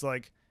with this.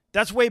 Like,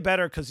 that's way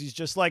better because he's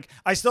just like,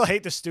 I still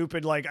hate the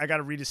stupid, like, I got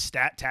to read his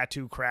stat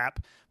tattoo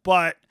crap.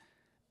 But,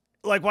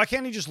 like, why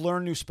can't he just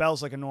learn new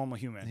spells like a normal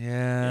human?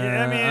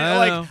 Yeah. I mean, I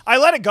like, I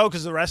let it go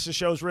because the rest of the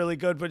show is really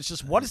good, but it's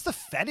just, what is the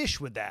fetish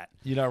with that?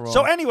 You're not wrong.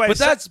 So anyway.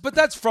 But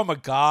that's from a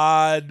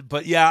god.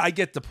 But yeah, I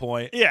get the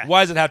point. Yeah.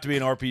 Why does it have to be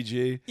an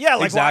RPG? Yeah,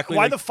 like, exactly.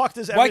 why Like, the fuck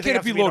does everything why can't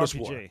have it be to be Lotus an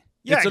RPG? War?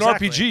 Yeah, it's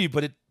exactly. an RPG,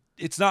 but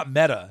it's not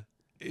meta.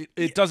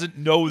 It doesn't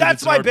know that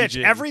That's it's an my RPG.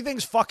 bitch.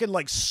 Everything's fucking,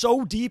 like,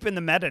 so deep in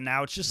the meta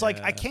now. It's just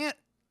like, I can't.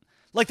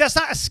 Like, that's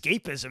not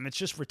escapism. It's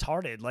just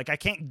retarded. Like, I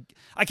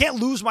can't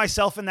lose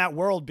myself in that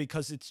world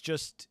because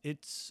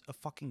it's a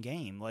fucking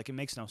game. Like, it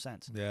makes no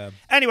sense. Yeah.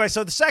 Anyway,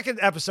 so the second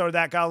episode of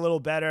that got a little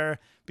better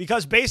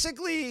because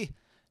basically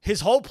his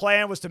whole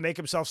plan was to make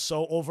himself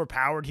so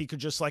overpowered he could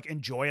just, like,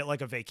 enjoy it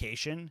like a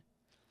vacation,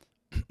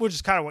 which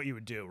is kind of what you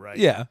would do, right?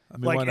 Yeah. I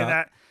mean, Like, why in not?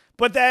 that.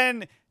 But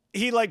then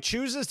he, like,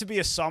 chooses to be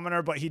a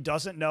summoner, but he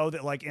doesn't know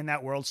that, like, in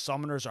that world,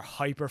 summoners are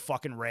hyper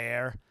fucking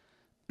rare.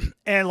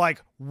 And,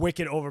 like,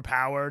 wicked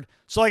overpowered.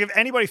 So, like, if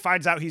anybody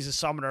finds out he's a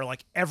summoner,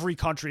 like, every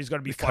country is going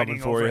to be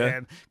fighting over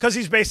him. Because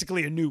he's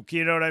basically a nuke,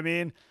 you know what I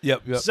mean?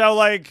 Yep. So,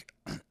 like,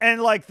 and,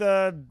 like,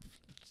 the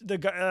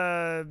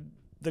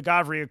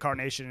god of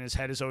reincarnation in his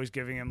head is always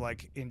giving him,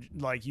 like,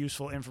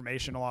 useful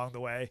information along the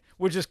way,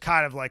 which is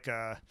kind of like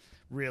a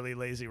really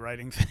lazy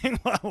writing thing,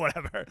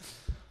 whatever.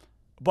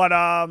 But,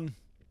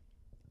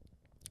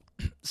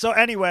 so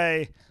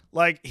anyway,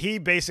 like, he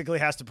basically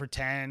has to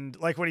pretend,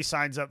 like, when he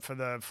signs up for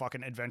the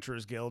fucking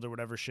Adventurers Guild or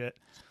whatever shit,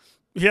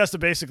 he has to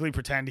basically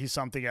pretend he's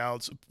something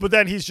else. But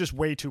then he's just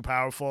way too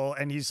powerful,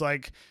 and he's,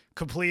 like,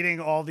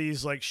 completing all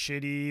these, like,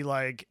 shitty,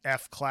 like,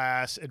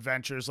 F-class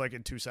adventures, like,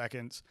 in 2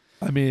 seconds.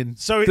 I mean,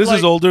 So, this like,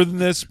 is older than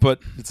this, but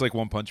it's like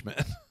One Punch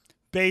Man.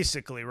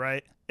 Basically,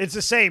 right? It's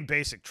the same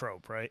basic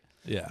trope, right?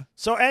 Yeah.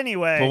 So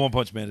anyway, But One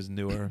Punch Man is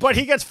newer. but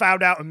he gets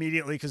found out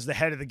immediately because the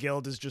head of the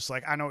guild is just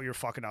like, I know what you're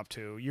fucking up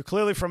to. You're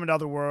clearly from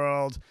another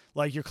world.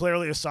 Like, you're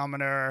clearly a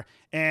summoner.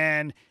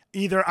 And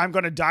either I'm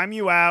going to dime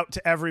you out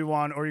to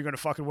everyone or you're going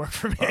to fucking work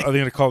for me. Are they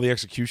going to call the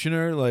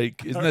executioner?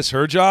 Like, isn't this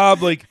her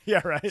job? Like,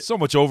 Yeah, right. so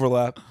much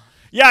overlap.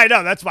 Yeah, I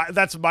know.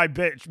 That's my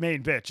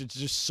main bitch. It's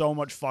just so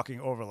much fucking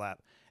overlap.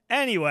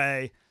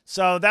 Anyway,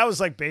 so that was,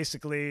 like,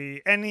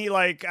 basically, and he,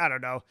 like, I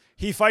don't know.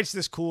 He fights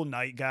this cool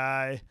knight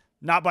guy,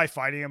 not by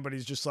fighting him, but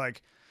he's just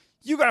like,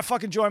 you got to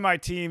fucking join my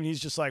team. And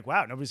he's just like,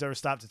 wow, nobody's ever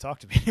stopped to talk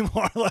to me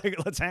anymore. Like,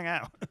 let's hang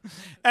out.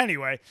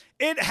 Anyway,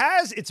 it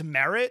has its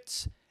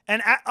merits.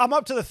 And I'm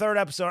up to the 3rd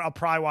episode. I'll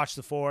probably watch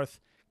the 4th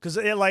because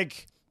it,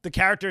 like, the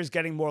character is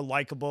getting more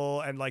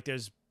likable and, like,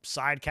 there's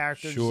side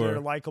characters that are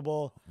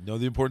likable. Know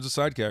the importance of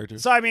side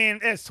characters. So, I mean,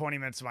 it's 20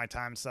 minutes of my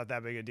time. It's not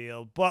that big a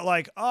deal. But,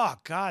 like, oh,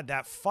 God,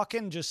 that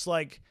fucking just,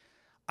 like,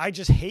 I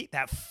just hate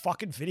that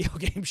fucking video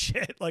game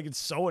shit. Like, it's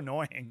so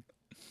annoying.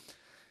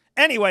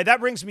 Anyway, that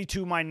brings me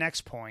to my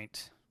next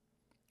point,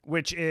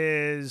 which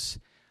is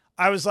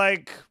I was,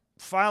 like,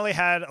 finally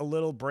had a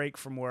little break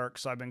from work,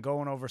 so I've been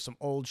going over some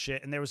old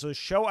shit. And there was a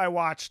show I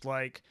watched,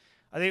 like,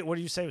 I think, what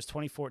did you say? It was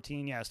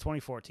 2014? Yeah, it's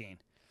 2014.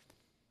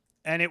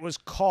 And it was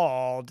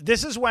called,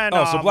 this is when...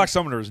 Oh, so Black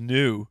Summoner is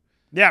new.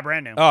 Yeah,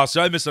 brand new. Oh,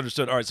 so I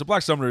misunderstood. All right, so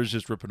Black Summoner is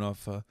just ripping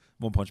off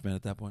One Punch Man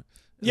at that point.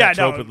 Yeah,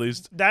 trope, no, at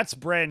least. That's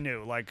brand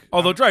new. Like,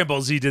 Although Dragon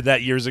Ball Z did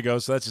that years ago,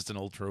 so that's just an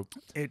old trope.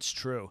 It's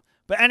true.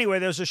 But anyway,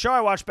 there's a show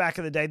I watched back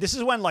in the day. This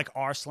is when, like,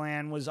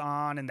 Arslan was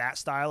on and that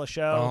style of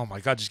show. Oh, my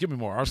God, just give me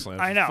more Arslan.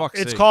 I know. Fuck's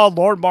It's sake. called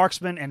Lord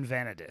Marksman and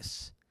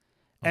Vanadis.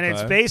 And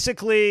it's Okay.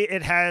 basically,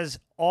 it has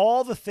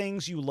all the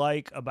things you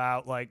like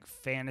about, like,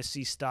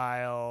 fantasy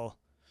style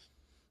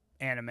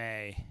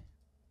anime,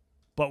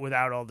 but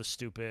without all the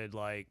stupid,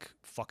 like,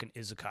 fucking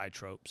isekai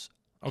tropes.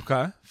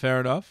 Okay, fair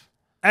enough.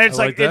 And it's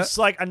I like that. it's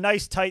like a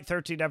nice tight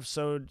 13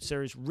 episode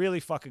series, really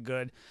fucking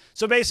good.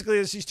 So basically,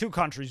 there's these 2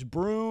 countries,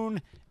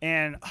 Brune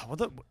and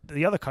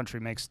the other country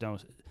makes no.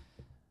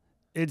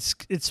 It's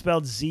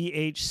spelled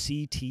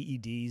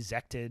Zhcted,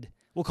 Zected.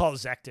 We'll call it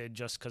Zected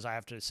just because I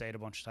have to say it a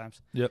bunch of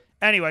times. Yep.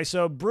 Anyway,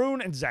 so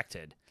Brune and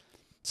Zected.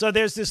 So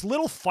there's this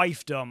little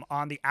fiefdom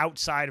on the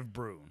outside of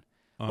Brune.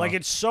 Like,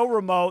 it's so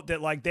remote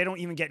that, like, they don't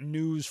even get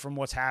news from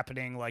what's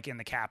happening, like, in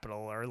the capital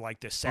or, like,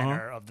 the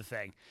center of the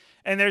thing.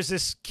 And there's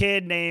this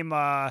kid named,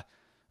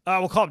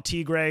 we'll call him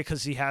Tigre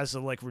because he has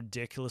a, like,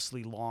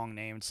 ridiculously long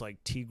name. It's,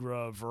 like,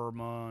 Tigra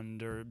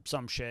Vermund or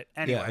some shit.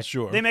 Anyway, Yeah,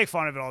 sure. They make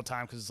fun of it all the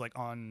time because it's, like,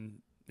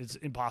 it's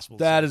impossible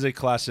to That say. is a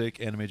classic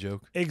anime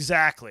joke.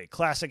 Exactly.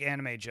 Classic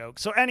anime joke.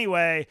 So,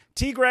 anyway,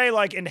 Tigre,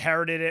 like,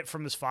 inherited it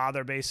from his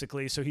father,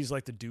 basically. So, he's,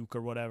 like, the Duke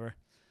or whatever.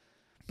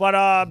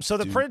 But so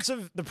the Prince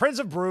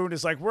of Brune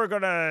is like, we're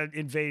gonna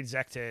invade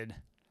Zected,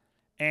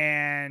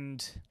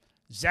 and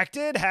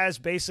Zected has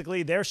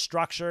basically their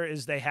structure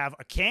is they have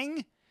a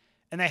king,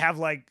 and they have,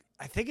 like,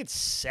 I think it's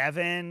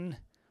 7.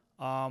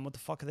 What the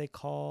fuck are they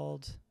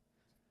called?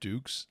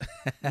 Dukes.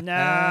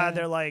 Nah,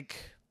 they're like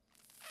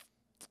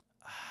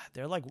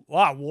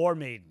war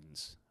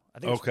maidens. I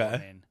think it's Okay. War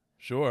Maiden.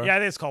 Sure. Yeah, I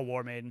think it's called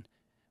War Maiden.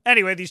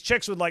 Anyway, these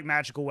chicks with like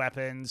magical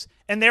weapons,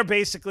 and they're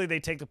basically, they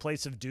take the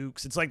place of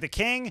dukes. It's like the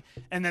king,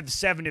 and then the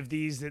 7 of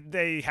these, that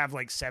they have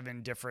like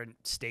 7 different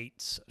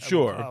states.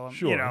 Sure.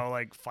 You know,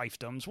 like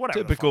fiefdoms, whatever.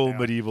 Typical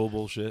medieval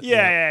bullshit.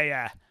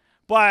 Yeah.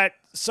 But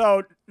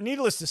so,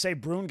 needless to say,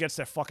 Brune gets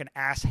their fucking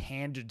ass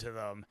handed to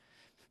them.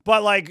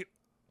 But like,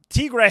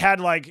 Tigray had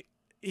like,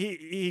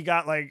 he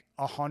got like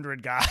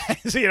 100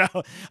 guys, you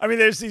know. I mean,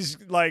 there's these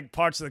like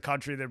parts of the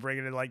country that bring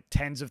in like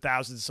tens of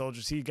thousands of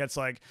soldiers. He gets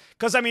like,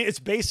 because I mean, it's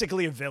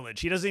basically a village.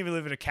 He doesn't even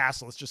live in a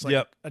castle. It's just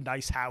like a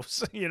nice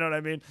house. You know what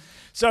I mean?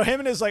 So him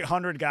and his like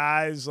 100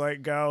 guys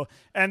like go,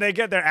 and they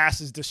get their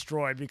asses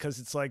destroyed because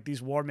it's like these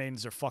war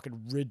maidens are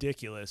fucking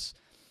ridiculous.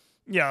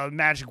 You know,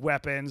 magic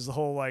weapons, the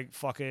whole like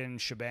fucking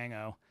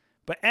shebango.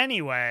 But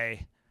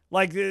anyway,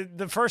 like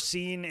the first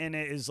scene in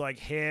it is like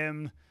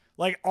him.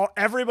 Like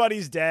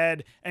everybody's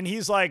dead, and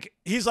he's like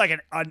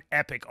an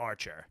epic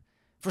archer.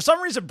 For some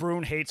reason,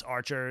 Brune hates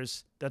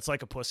archers. That's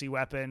like a pussy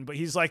weapon, but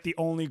he's like the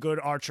only good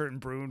archer in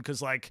Brune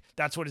because like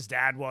that's what his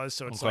dad was.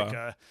 So it's like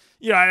a,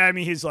 you know, I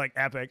mean, he's like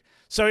epic.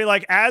 So he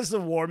like, as the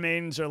war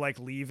maidens are like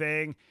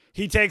leaving,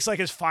 he takes like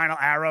his final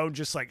arrow,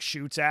 just like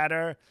shoots at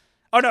her.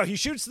 Oh no, he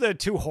shoots the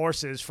 2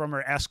 horses from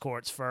her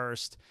escorts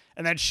first,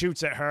 and then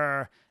shoots at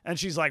her. And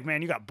she's like,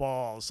 man, you got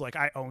balls. Like,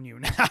 I own you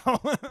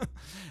now.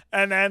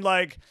 And then,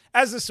 like,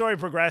 as the story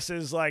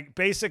progresses, like,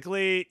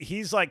 basically,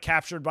 he's, like,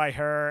 captured by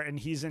her, and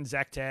he's in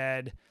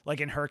Zekted, like,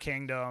 in her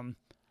kingdom.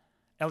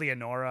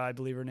 Eleonora, I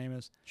believe her name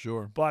is.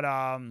 Sure. But,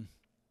 and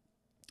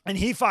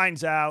he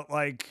finds out,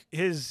 like,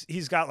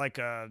 he's got, like,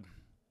 what are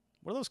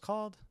those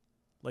called?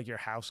 Like, your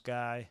house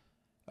guy.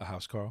 A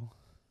house Carl.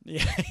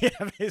 Yeah,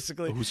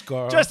 basically. Who's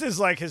Carl? Just as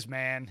like his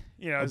man,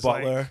 you know, his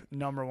butler. like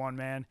number 1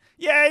 man.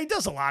 Yeah, he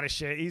does a lot of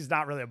shit. He's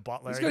not really a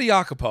butler. He's got a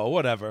Jacopo,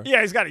 whatever.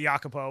 Yeah, he's got a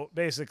Jacopo,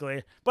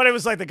 basically. But it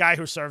was like the guy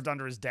who served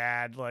under his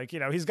dad. Like, you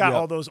know, he's got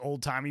all those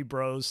old timey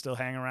bros still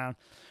hanging around.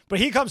 But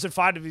he comes and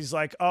finds him. He's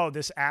like, oh,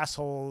 this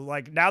asshole.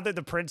 Like, now that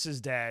the prince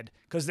is dead,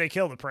 because they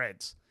kill the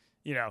prince,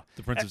 you know.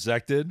 The Prince of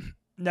Zek did?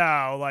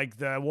 No, like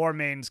the war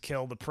maidens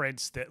kill the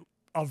prince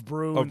of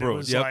Brune that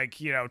was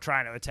like, you know,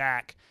 trying to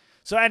attack.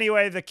 So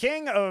anyway, the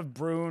king of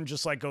Brune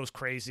just like goes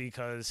crazy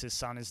because his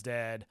son is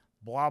dead,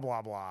 blah,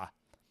 blah, blah.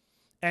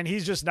 And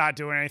he's just not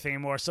doing anything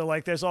anymore. So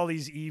like there's all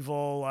these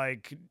evil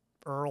like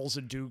earls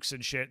and dukes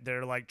and shit.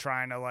 They're like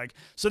trying to like,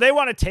 so they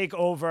want to take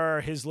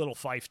over his little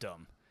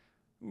fiefdom,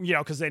 you know,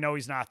 because they know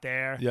he's not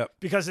there. Yep.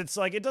 Because it's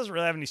like, it doesn't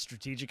really have any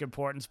strategic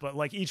importance, but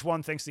like each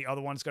one thinks the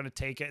other one's going to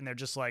take it, and they're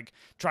just like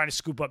trying to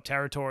scoop up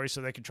territory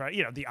so they can try,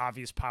 you know, the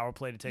obvious power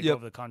play to take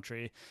over the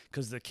country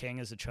because the king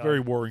is a chug. Very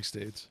warring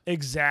states.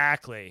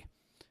 Exactly.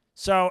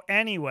 So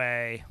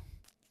anyway,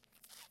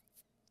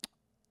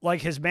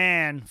 like his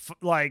man,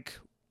 like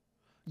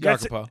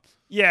Jacopo.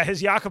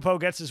 His Jacopo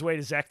gets his way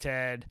to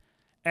Zekted,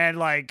 and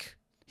like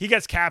he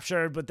gets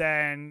captured, but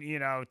then, you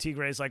know,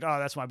 Tigray's like, oh,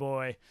 that's my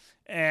boy.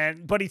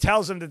 But he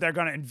tells him that they're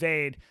going to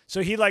invade.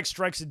 So he like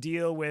strikes a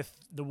deal with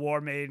the war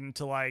maiden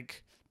to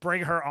like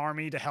bring her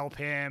army to help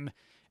him.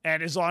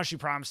 And as long as she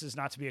promises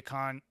not to be a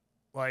cunt,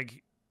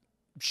 like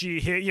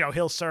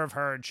he'll serve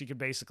her, and she could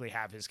basically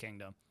have his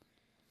kingdom.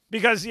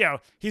 Because, you know,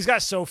 he's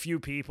got so few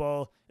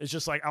people. It's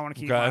just like, I want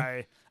to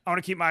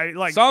keep my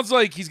like. Sounds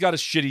like he's got a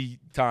shitty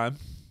time.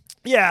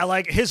 Yeah,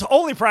 like his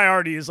only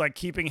priority is like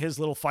keeping his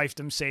little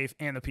fiefdom safe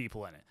and the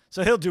people in it.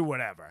 So he'll do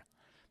whatever.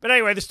 But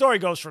anyway, the story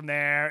goes from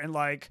there, and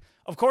like,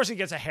 of course, he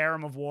gets a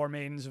harem of war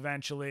maidens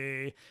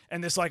eventually,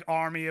 and this like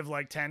army of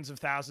like tens of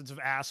thousands of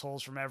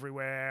assholes from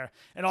everywhere,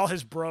 and all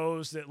his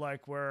bros that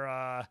like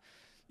were,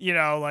 you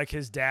know, like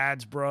his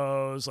dad's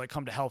bros, like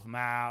come to help him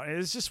out. And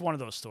it's just one of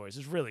those stories.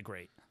 It's really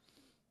great.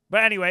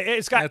 But anyway,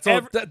 it's got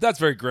that's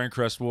very Grand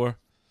Crest War.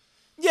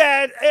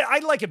 Yeah, I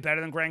like it better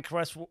than Grand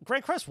Crest.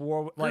 Grand Crest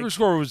War, like Grand Crest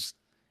War was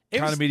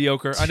kind of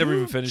mediocre. I never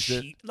even finished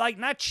it. Like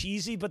not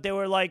cheesy, but they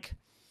were like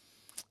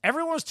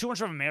everyone was too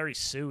much of a Mary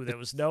Sue. There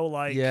was no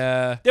like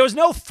there was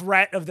no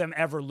threat of them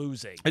ever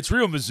losing. It's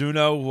Rio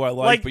Mizuno, who I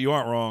like, but you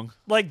aren't wrong.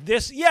 Like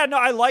this, yeah, no,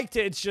 I liked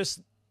it. It's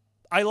just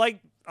I like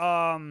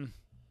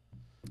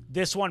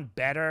this one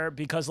better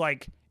because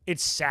like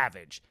it's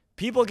savage.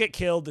 People get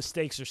killed. The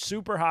stakes are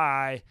super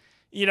high.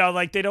 You know,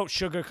 like, they don't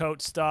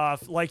sugarcoat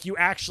stuff. Like, you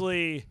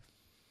actually,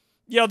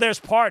 you know, there's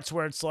parts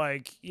where it's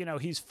like, you know,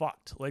 he's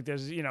fucked. Like,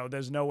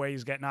 there's no way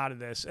he's getting out of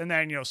this. And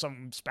then, you know,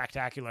 something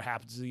spectacular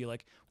happens to you,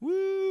 like,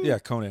 woo. Yeah,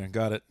 Conan,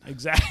 got it.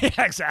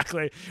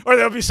 Exactly. Or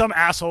there'll be some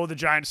asshole with a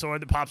giant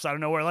sword that pops out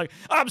of nowhere, like,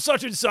 I'm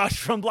such and such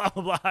from blah,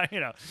 blah, blah. You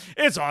know,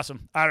 it's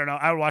awesome. I don't know.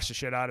 I would watch the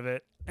shit out of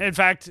it. In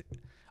fact,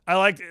 I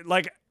liked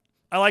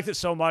it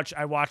so much,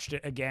 I watched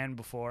it again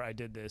before I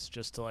did this,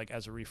 just to, like,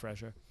 as a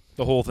refresher.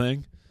 The whole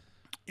thing?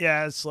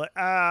 Yeah, it's like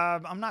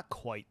I'm not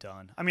quite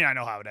done. I mean, I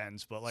know how it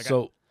ends, but like,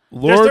 so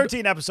there's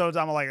 13 episodes.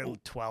 I'm like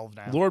 12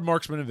 now. Lord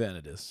Marksman and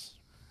Vanadis.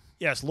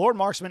 Yes, Lord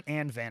Marksman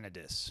and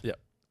Vanadis. Yep.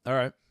 All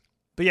right.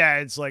 But yeah,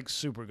 it's like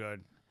super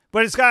good.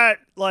 But it's got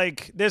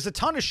like there's a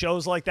ton of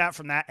shows like that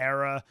from that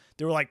era.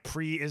 They were like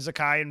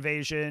pre-Isekai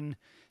invasion.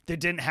 They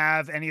didn't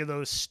have any of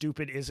those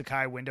stupid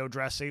Isekai window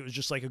dressing. It was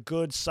just like a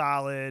good,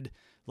 solid,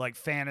 like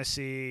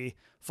fantasy,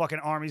 fucking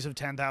armies of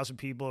 10,000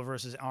 people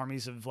versus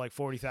armies of like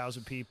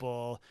 40,000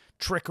 people,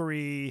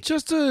 trickery,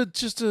 Just a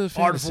art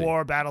fantasy. of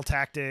war, battle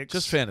tactics.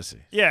 Just fantasy.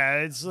 Yeah,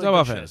 it's like It's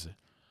about good shit. fantasy.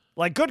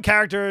 Like good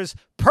characters,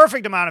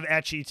 perfect amount of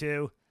ecchi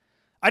too.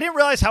 I didn't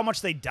realize how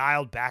much they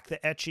dialed back the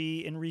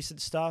ecchi in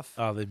recent stuff.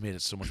 Oh, they made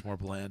it so much more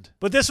bland.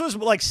 But this was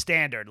like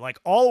standard. Like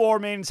all war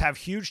maidens have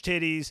huge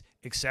titties,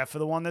 except for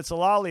the one that's a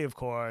lolly, of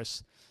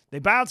course. They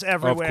bounce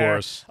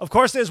everywhere. Of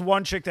course, there's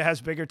one chick that has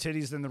bigger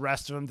titties than the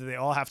rest of them that they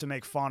all have to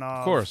make fun of.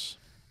 Of course.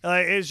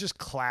 Like, it's just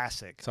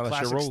classic. That's how that shit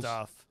classic rolls.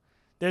 stuff.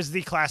 There's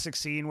the classic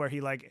scene where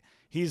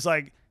he's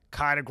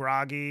kind of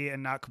groggy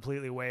and not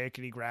completely awake,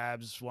 and he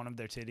grabs one of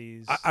their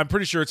titties. I'm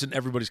pretty sure it's in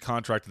everybody's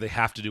contract that they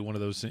have to do one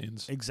of those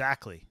scenes.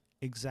 Exactly.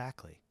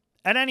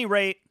 At any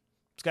rate,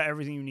 it's got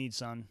everything you need,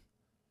 son.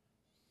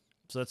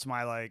 So that's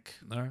my All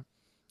right.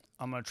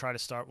 I'm gonna try to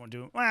start one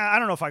doing. Well, I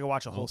don't know if I can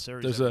watch a whole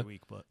series every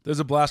week, but There's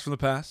a blast from the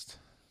past.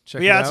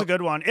 Check it yeah, out. it's a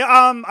good one.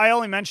 I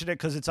only mentioned it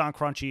because it's on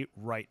Crunchy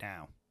right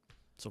now,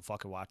 so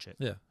fucking watch it.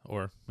 Yeah,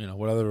 or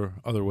what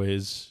other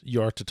ways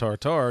you are to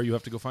tar, you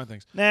have to go find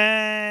things.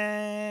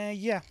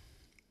 Yeah.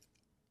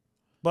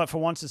 But for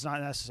once, it's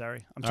not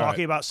necessary. I'm All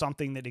talking right. about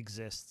something that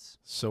exists.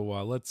 So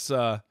let's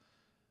talk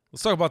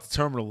about the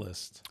terminal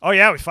list. Oh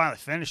yeah, we finally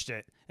finished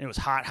it, and it was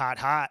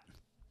hot.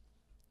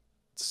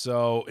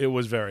 So it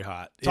was very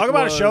hot. Talk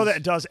about a show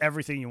that does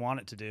everything you want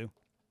it to do.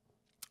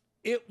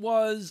 It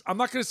was. I'm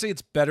not going to say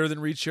it's better than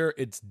Reacher.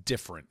 It's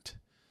different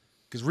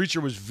because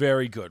Reacher was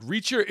very good.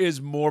 Reacher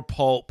is more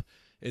pulp.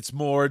 It's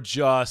more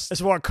just. It's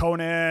more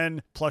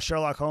Conan plus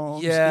Sherlock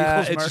Holmes.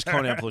 Yeah, equals it's just murder.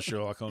 Conan plus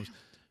Sherlock Holmes.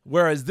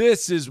 Whereas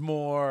this is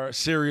more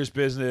serious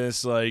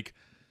business, like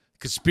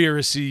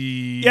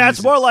conspiracies. Yeah,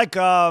 it's more like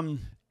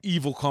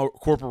evil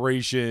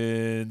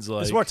corporations.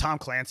 Like it's more Tom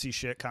Clancy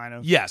shit, kind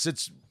of. Yes,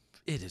 it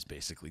is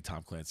basically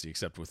Tom Clancy,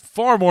 except with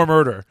far more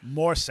murder.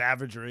 More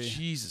savagery.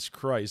 Jesus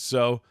Christ.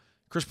 So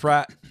Chris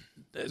Pratt,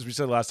 as we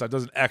said last time,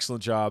 does an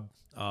excellent job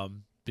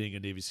being a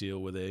Navy SEAL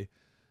with a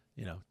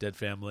dead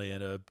family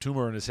and a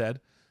tumor in his head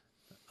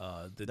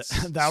that's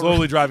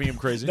slowly driving him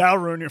crazy. That'll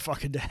ruin your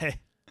fucking day.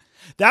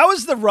 That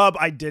was the rub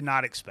I did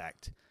not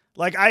expect.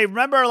 Like, I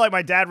remember, like,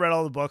 my dad read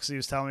all the books. He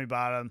was telling me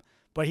about them,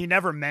 but he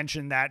never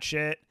mentioned that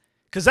shit.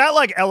 Because that,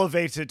 like,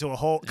 elevates it to a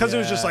whole... Because it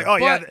was just like,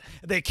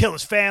 they kill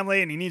his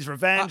family and he needs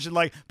revenge. And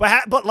like,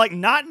 but like,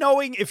 not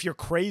knowing if you're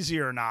crazy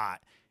or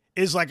not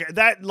is, like,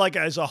 that, like,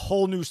 is a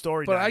whole new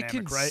story but dynamic, I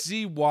can right?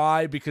 see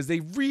why, because they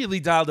really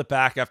dialed it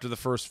back after the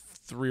first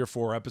 3 or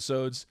 4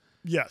 episodes.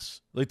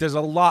 Yes. Like, there's a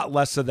lot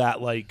less of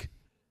that, like...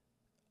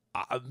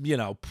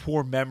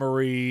 poor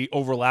memory,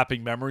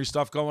 overlapping memory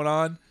stuff going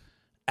on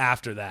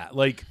after that.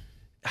 Like,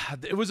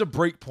 it was a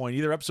break point,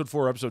 either episode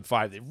 4 or episode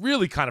 5. They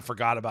really kind of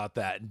forgot about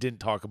that and didn't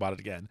talk about it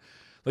again.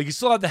 Like, he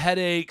still had the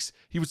headaches.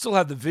 He would still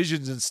have the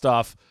visions and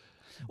stuff.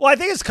 Well, I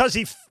think it's because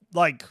he,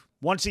 like,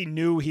 once he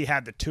knew he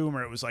had the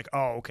tumor, it was like,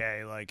 oh,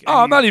 okay. Like,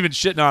 I'm not even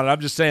shitting on it.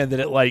 I'm just saying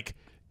that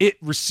it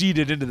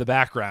receded into the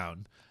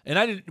background.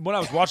 And when I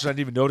was watching, I didn't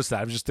even notice that.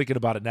 I was just thinking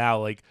about it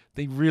now. Like,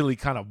 they really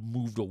kind of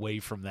moved away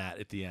from that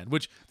at the end,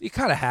 which you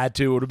kind of had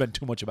to. It would have been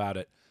too much about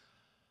it.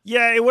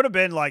 Yeah, it would have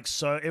been like,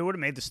 so it would have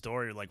made the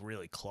story like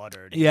really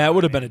cluttered. Yeah, it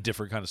would have been a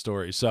different kind of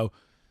story. So,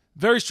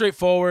 very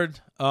straightforward.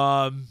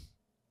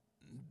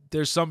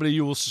 There's somebody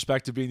you will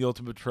suspect of being the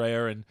ultimate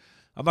betrayer, and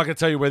I'm not going to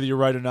tell you whether you're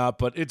right or not,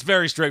 but it's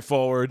very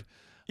straightforward.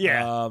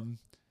 Yeah.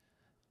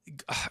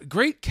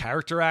 Great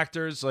character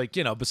actors, like,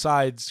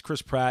 besides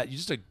Chris Pratt,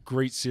 just a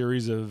great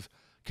series of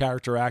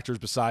character actors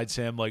besides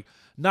him, like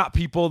not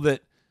people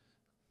that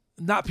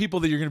you're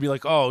going to be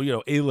like,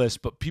 oh,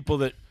 A-list, but people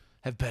that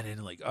have been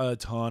in like a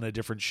ton of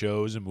different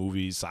shows and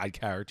movies, side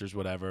characters,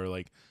 whatever,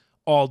 like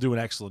all do an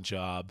excellent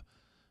job.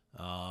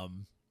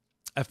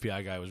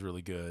 FBI guy was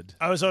really good.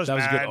 That was a good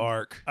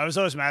arc. I was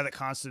always mad that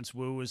Constance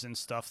Wu was in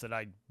stuff that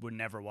I would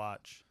never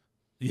watch.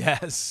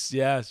 Yes,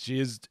 she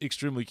is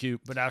extremely cute.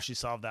 But now she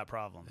solved that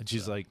problem. And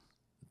she's like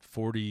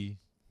 40,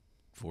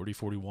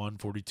 41,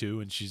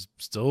 42, and she's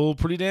still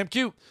pretty damn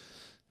cute.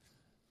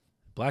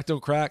 Black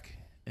don't crack,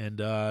 and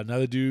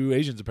neither do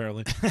Asians,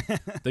 apparently.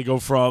 They go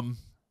from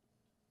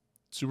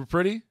super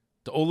pretty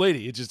to old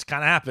lady. It just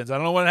kind of happens. I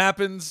don't know when it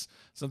happens.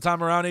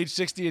 Sometime around age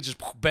 60, it just,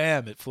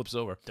 bam, it flips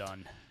over.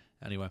 Done.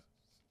 Anyway,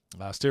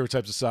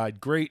 stereotypes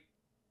aside, great.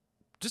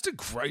 Just a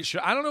great show.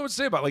 I don't know what to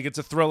say about it. Like, it's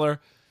a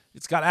thriller.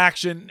 It's got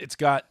action. It's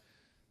got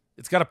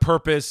a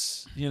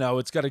purpose.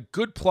 It's got a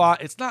good plot.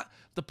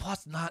 The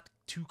plot's not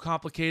too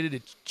complicated.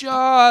 It's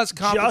just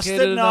complicated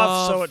just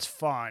enough so it's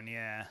fun,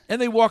 yeah.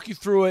 And they walk you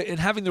through it, and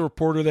having the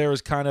reporter there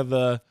is kind of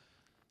the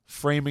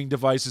framing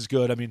device is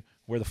good. I mean,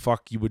 where the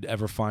fuck you would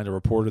ever find a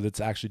reporter that's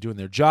actually doing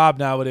their job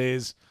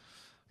nowadays?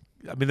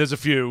 I mean, there's a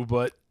few,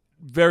 but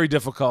very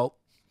difficult.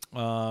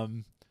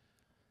 You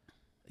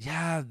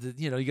got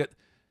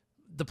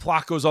the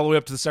plot goes all the way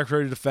up to the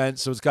Secretary of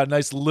Defense, so it's got a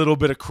nice little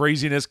bit of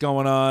craziness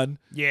going on.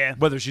 Yeah.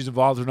 Whether she's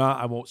involved or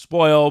not, I won't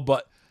spoil,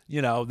 but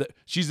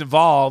she's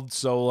involved,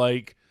 so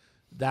like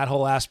That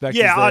whole aspect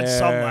Yeah, on is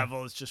some there.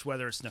 level, it's just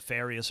whether it's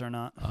nefarious or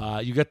not.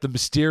 You got the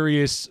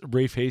mysterious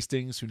Rafe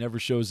Hastings who never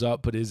shows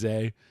up but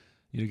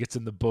gets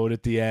in the boat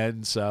at the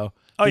end. So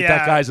I think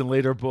that guy's in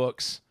later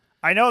books.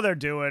 I know they're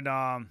doing.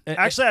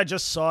 Actually, I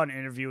just saw an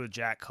interview with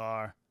Jack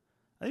Carr.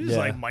 I think it was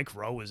like Mike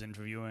Rowe was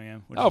interviewing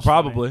him. Oh,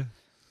 probably.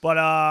 Funny.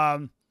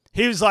 But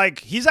he was like,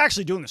 he's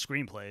actually doing the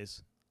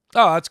screenplays.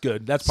 Oh, that's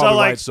good. That's probably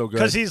why it's so good.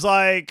 Because he's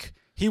like,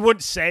 he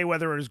wouldn't say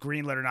whether it was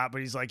greenlit or not, but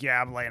he's like,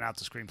 yeah, I'm laying out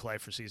the screenplay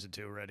for season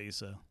 2 already.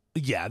 So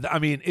yeah, I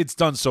mean, it's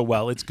done so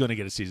well, it's going to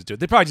get a season 2.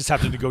 They probably just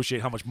have to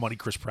negotiate how much money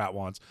Chris Pratt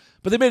wants.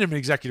 But they made him an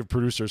executive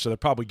producer, so they're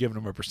probably giving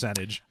him a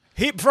percentage.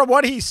 From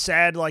what he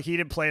said, like, he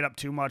didn't play it up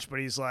too much, but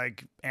he's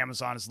like,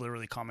 Amazon is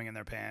literally coming in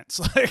their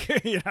pants.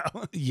 Like, you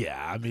know? Yeah,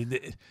 I mean,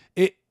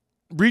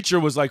 Reacher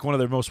was like one of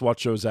their most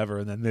watched shows ever,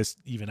 and then this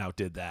even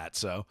outdid that.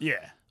 So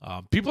yeah.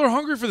 People are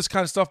hungry for this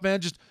kind of stuff, man.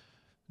 Just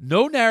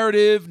no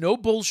narrative, no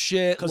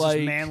bullshit. Because like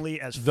it's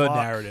manly as the fuck.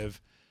 narrative.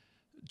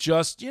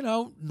 Just,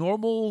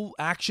 normal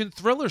action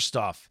thriller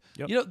stuff.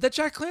 Yep. That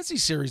Jack Clancy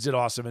series did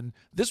awesome, and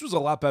this was a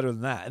lot better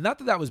than that. And not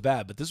that that was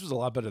bad, but this was a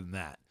lot better than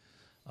that.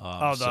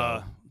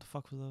 The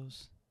fuck were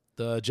those?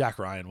 The Jack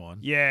Ryan one.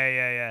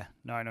 Yeah.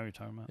 No, I know what you're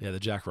talking about. Yeah, the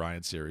Jack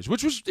Ryan series,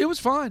 it was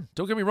fine.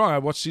 Don't get me wrong. I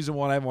watched season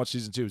 1. I haven't watched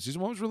season 2. Season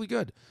 1 was really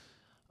good.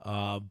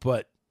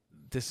 But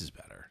this is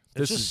better.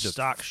 It's This is just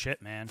stock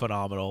shit, man.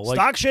 phenomenal.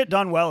 Stock shit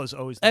done well is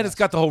always the And best. it's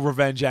got the whole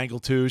revenge angle,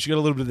 too. So you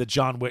got a little bit of the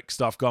John Wick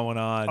stuff going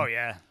on. Oh,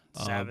 yeah.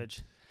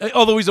 Savage.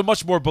 Although he's a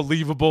much more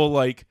believable,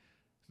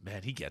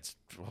 man, he gets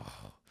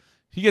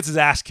his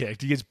ass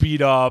kicked. He gets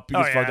beat up. He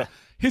gets fucked up.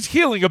 His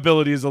healing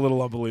ability is a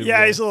little unbelievable.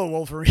 Yeah, he's a little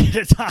Wolverine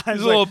at times.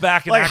 He's a little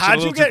back in action how'd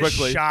a little you get too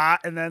quickly.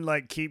 shot and then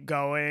keep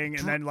going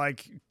and then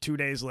 2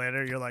 days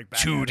later you're back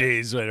 2 at it?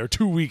 days later,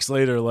 2 weeks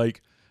later,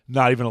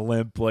 not even a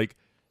limp.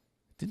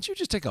 Didn't you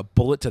just take a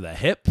bullet to the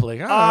hip? I don't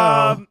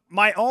know.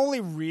 My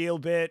only real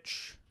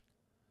bitch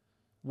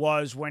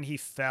was when he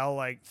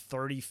fell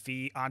 30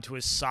 feet onto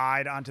his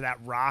side onto that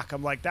rock.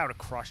 I'm like, that would have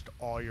crushed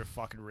all your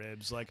fucking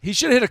ribs. He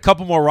should have hit a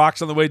couple more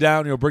rocks on the way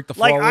down. Break the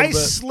fall a little I bit.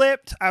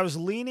 slipped. I was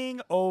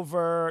leaning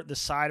over the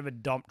side of a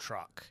dump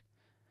truck,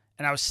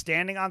 and I was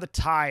standing on the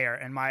tire,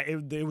 and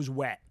it was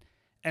wet,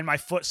 and my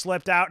foot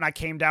slipped out, and I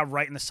came down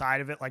right in the side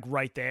of it,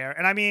 right there.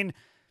 And I mean,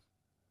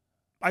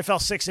 I fell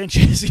 6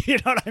 inches. You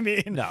know what I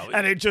mean? No,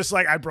 and it just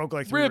I broke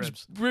 3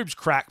 ribs. Ribs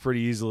crack pretty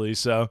easily,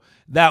 so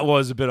that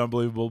was a bit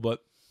unbelievable, but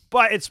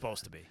it's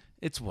supposed to be.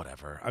 it's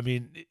whatever. I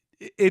mean,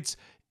 it's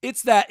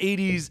that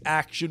 80s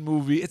action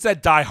movie. It's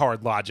that Die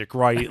Hard logic,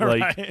 right?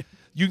 Right.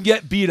 You can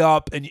get beat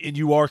up and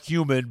you are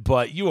human,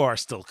 but you are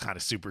still kind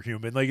of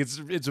superhuman.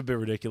 It's a bit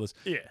ridiculous.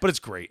 Yeah. But it's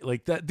great.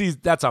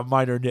 That's a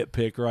minor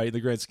nitpick, right? In the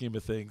grand scheme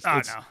of things.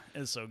 Oh,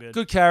 no. It's so good.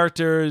 Good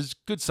characters,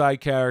 good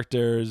side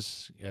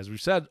characters. As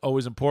we've said,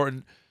 always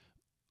important.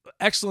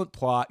 Excellent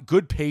plot,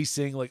 good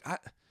pacing.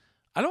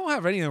 I don't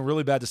have anything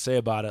really bad to say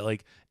about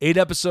it. 8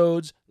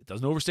 episodes. It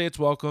doesn't overstay its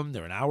welcome.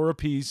 They're an hour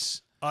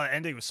apiece. The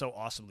ending was so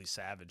awesomely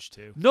savage,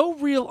 too. No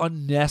real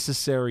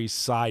unnecessary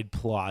side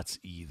plots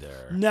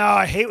either. No,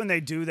 I hate when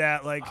they do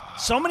that.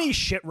 So many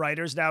shit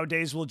writers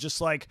nowadays will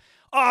just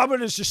I'm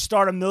going to just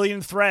start a million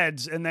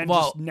threads and then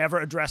just never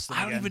address them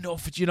I don't again. even know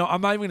if it's,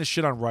 I'm not even going to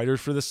shit on writers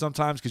for this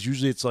sometimes because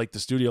usually it's the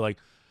studio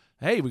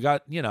hey, we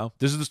got,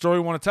 this is the story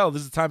we want to tell.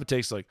 This is the time it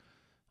takes.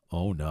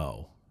 Oh,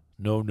 no.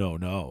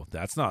 No.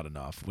 That's not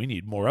enough. We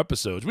need more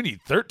episodes. We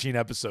need 13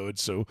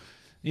 episodes. So,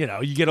 you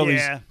get all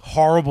these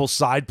horrible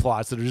side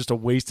plots that are just a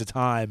waste of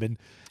time. And,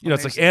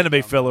 it's like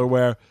anime filler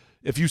where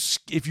if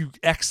you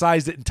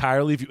excised it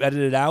entirely, if you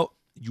edited it out,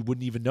 you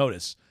wouldn't even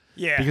notice.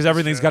 Yeah. Because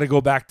everything's got to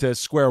go back to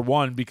square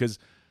one because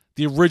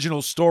the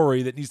original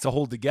story that needs to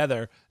hold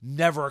together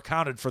never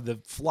accounted for the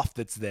fluff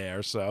that's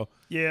there. So,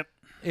 yep.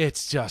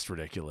 It's just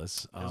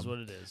ridiculous. That's what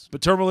it is.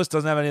 But Terminalist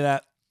doesn't have any of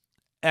that.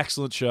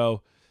 Excellent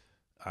show.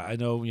 I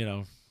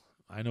know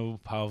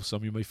how some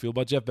of you may feel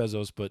about Jeff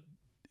Bezos, but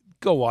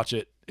go watch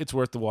it. It's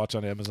worth the watch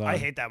on Amazon. I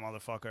hate that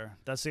motherfucker.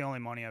 That's the only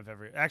money I've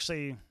ever...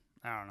 Actually,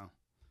 I don't know.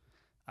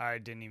 I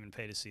didn't even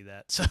pay to see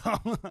that. So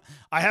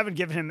I haven't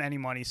given him any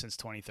money since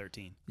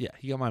 2013. Yeah,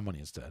 he got my money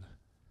instead.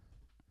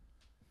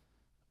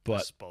 But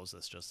I suppose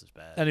that's just as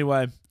bad.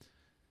 Anyway,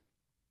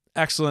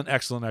 excellent.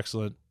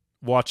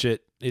 Watch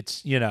it.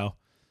 It's,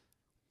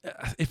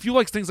 if you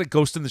like things like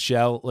Ghost in the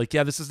Shell, this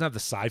doesn't have the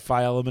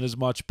sci-fi element as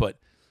much, but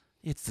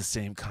it's the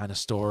same kind of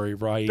story,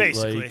 right?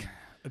 Basically.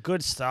 A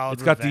good style.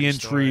 It's got the intrigue.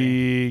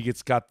 Story.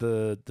 It's got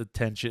the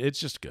tension. It's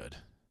just good.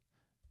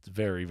 It's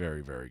very,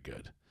 very, very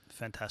good.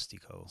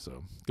 Fantastico.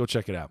 So go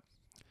check it out.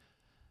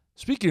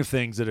 Speaking of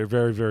things that are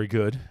very, very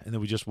good and that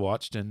we just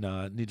watched and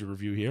need to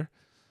review here,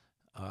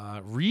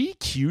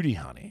 Cutie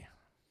Honey.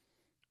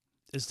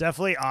 It's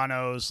definitely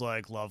Anno's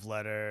love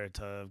letter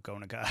to Go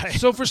Nagai.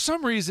 So for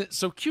some reason,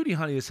 Cutie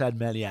Honey has had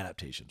many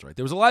adaptations, right?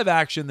 There was a live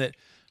action that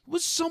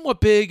was somewhat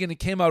big and it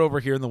came out over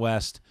here in the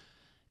West.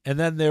 And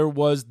then there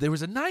was a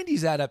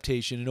 90s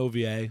adaptation in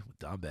OVA with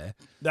Dambe.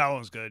 That one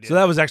was good. Yeah. So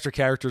that was extra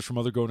characters from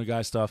other Go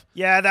Nagai stuff.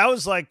 Yeah, that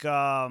was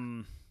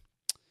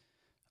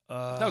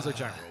That was like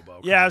Giant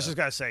Robo. Yeah, I was just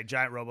gonna say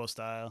Giant Robo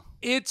style.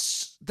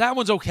 That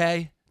one's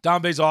okay.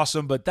 Donbei's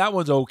awesome, but that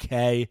one's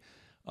okay.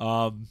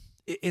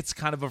 It's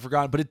kind of a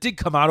forgotten, but it did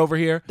come out over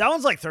here. That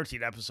one's like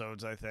 13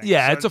 episodes, I think.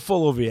 Yeah, So it's a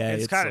full OVA.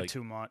 It's kind of like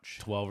too much.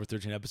 12 or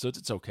 13 episodes.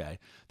 It's okay.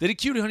 They did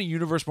Cutie Honey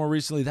Universe more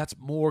recently. That's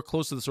more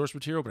close to the source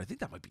material, but I think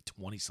that might be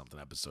 20-something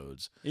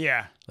episodes.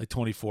 Yeah. Like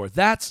 24.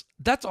 That's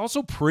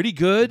also pretty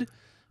good,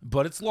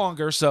 but it's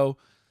longer. So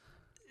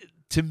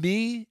to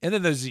me, and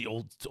then there's the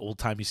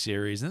old-timey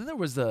series. And then there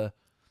was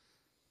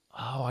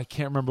I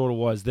can't remember what it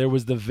was. There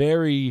was the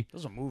There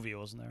was a movie,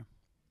 wasn't there?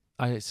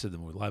 I said the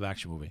movie, live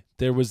action movie.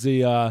 There was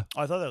the I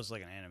thought that was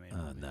like an animated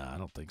movie. no, I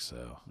don't think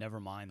so. Never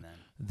mind then.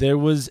 There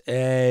was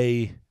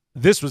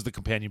this was the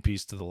companion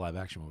piece to the live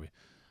action movie.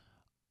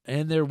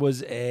 And there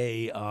was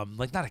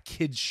like not a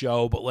kids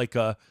show, but like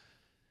this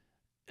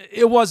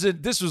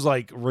was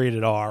like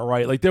rated R,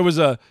 right? Like there was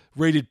a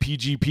rated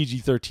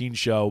PG-13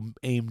 show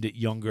aimed at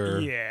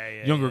younger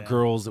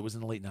girls that was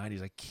in the late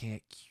 90s. I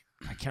can't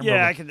remember.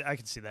 Yeah, I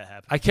can see that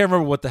happen. I can't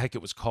remember what the heck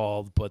it was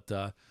called,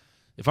 but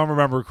if I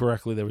remember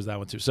correctly, there was that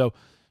one too. So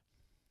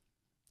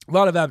a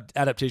lot of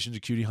adaptations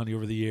of Cutie Honey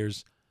over the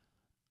years.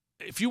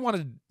 If you want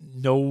to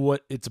know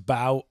what it's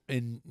about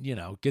and,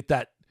 get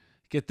that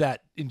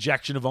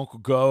injection of Uncle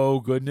Go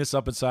goodness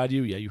up inside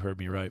you. Yeah, you heard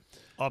me right.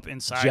 Up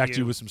inside Inject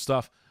you with some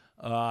stuff.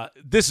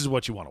 This is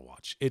what you want to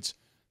watch. It's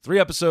 3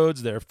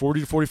 episodes. They're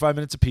 40 to 45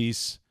 minutes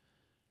apiece.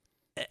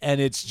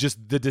 And it's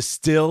just the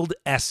distilled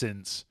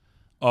essence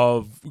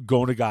of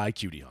Gonagai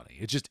Cutie Honey.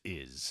 It just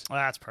is. Well,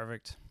 that's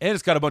perfect. And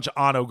it's got a bunch of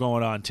Anno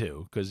going on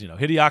too, because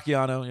Hideaki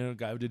Anno,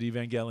 guy who did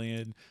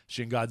Evangelion,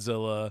 Shin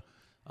Godzilla.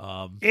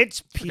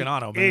 It's Pete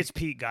Anno, man. It's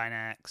Pete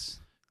Gainax.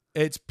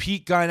 It's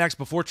Pete Gainax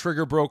before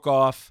Trigger broke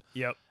off.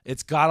 Yep.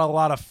 It's got a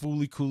lot of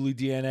Fooly Cooly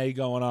DNA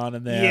going on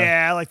in there.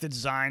 Yeah, like the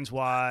designs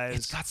wise.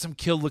 It's got some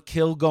Kill la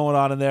Kill going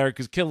on in there,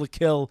 because Kill la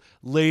Kill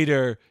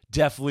later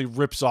definitely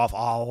rips off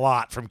a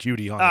lot from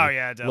Cutie Honey. Oh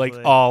yeah, definitely.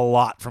 Like a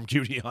lot from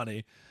Cutie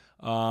Honey.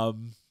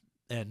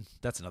 And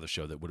that's another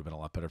show that would have been a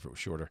lot better if it was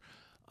shorter.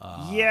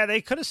 Yeah,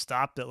 they could have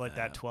stopped at like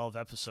that 12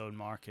 episode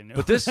mark, and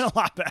but this a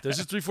lot better. This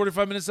is 3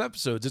 45-minute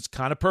episodes. It's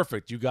kind of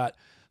perfect.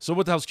 So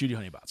what the hell's Cutie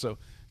Honey about? So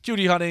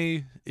Cutie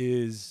Honey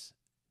is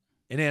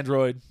an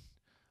android.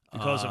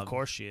 Because of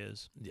course she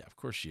is. Yeah, of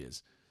course she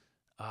is.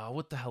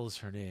 What the hell is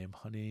her name?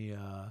 Honey.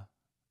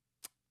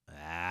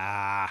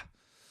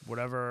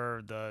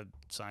 Whatever the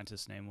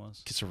scientist's name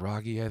was.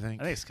 Kisaragi, I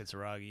think. I think it's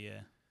Kitsuragi, yeah.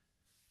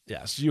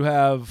 Yeah, so you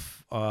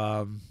have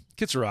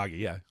Kitsuragi,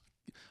 yeah.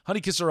 Honey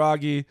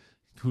Kisaragi,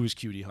 who's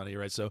Cutie Honey,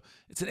 right? So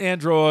it's an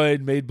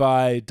android made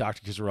by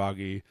Dr.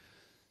 Kisaragi.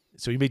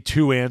 So he made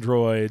 2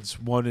 androids.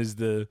 One is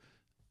the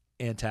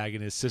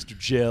antagonist, Sister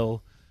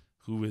Jill,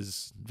 who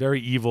is very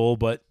evil,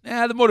 but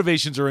the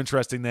motivations are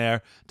interesting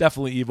there.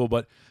 Definitely evil,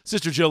 but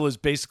Sister Jill is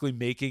basically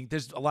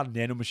there's a lot of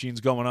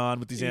nanomachines going on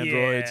with these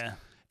androids. Yeah.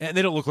 And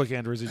they don't look like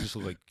androids. They just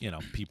look like,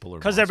 people or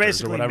because they're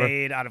basically whatever.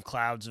 made out of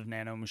clouds of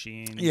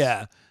nanomachines.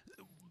 Yeah.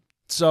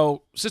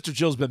 So Sister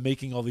Jill's been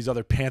making all these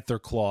other Panther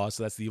Claw,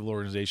 so that's the evil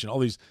organization. All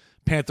these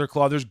Panther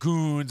Claw, there's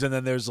goons, and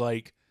then there's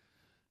like,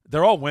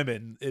 they're all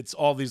women. It's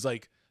all these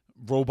like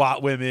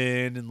robot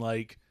women and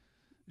like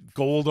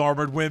gold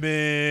armored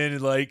women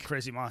and like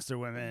crazy monster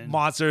women,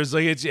 monsters.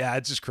 Like it's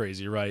just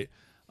crazy, right?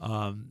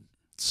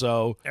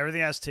 So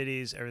everything has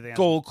titties. Everything has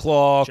gold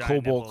claw,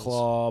 giant cobalt nipples.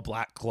 claw,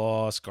 black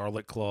claw,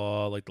 scarlet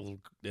claw. Like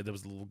there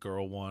was the little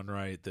girl one,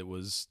 right? That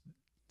was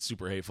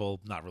super hateful.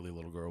 Not really a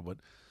little girl, but.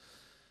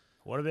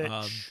 What a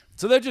bitch.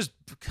 So they're just,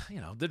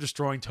 they're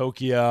destroying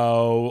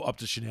Tokyo, up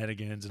to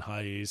shenanigans and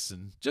heists,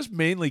 and just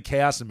mainly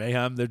chaos and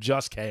mayhem. They're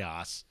just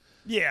chaos.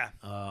 Yeah.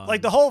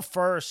 Like the whole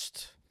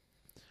first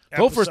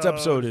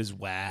episode is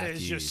wacky.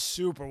 It's just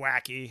super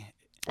wacky.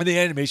 And the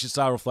animation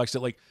style reflects it.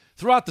 Like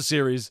throughout the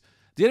series,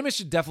 the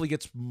animation definitely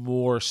gets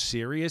more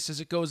serious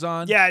as it goes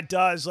on. Yeah, it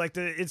does. Like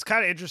it's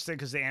kind of interesting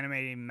because the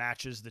animating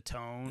matches the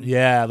tone.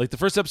 Yeah, like the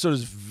first episode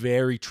is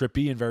very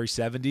trippy and very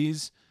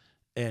 70s.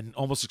 And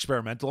almost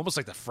experimental, almost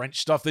like the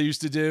French stuff they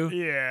used to do.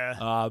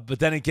 Yeah. But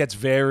then it gets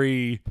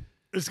very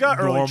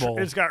normal.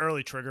 It's got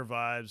early Trigger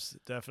vibes,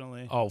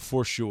 definitely. Oh,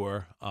 for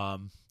sure.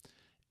 And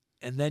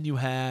then you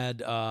had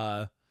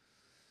the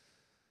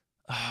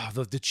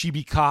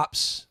chibi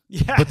cops.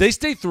 Yeah. But they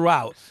stay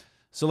throughout.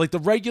 So like the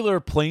regular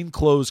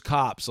plainclothes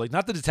cops, like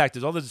not the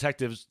detectives. All the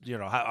detectives,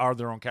 are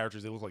their own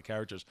characters. They look like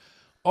characters.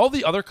 All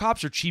the other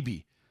cops are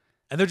chibi.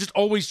 And they're just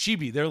always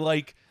chibi. They're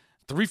like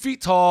 3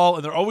 feet tall,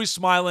 and they're always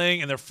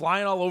smiling, and they're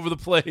flying all over the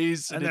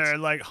place. And they're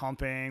like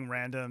humping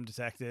random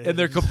detectives. And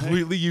they're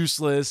completely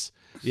useless.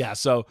 Yeah,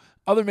 so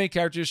other main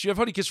characters. You have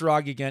Honey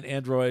Kisaragi again,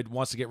 android,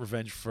 wants to get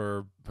revenge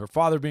for her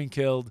father being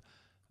killed.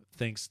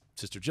 Thinks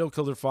Sister Jill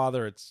killed her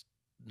father. It's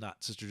not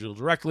Sister Jill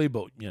directly,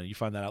 but you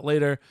find that out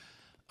later.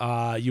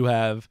 You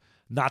have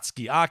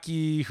Natsuki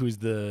Aki, who's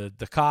the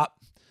cop,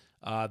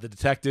 the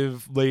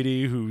detective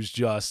lady who's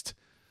just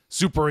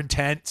super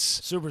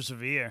intense. Super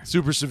severe.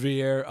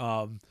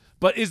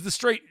 But is the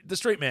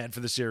straight man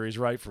for the series,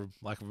 right? For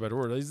lack of a better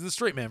word, he's the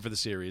straight man for the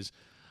series.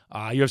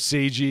 You have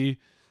Seiji,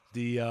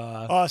 The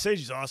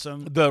Seiji's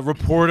awesome. the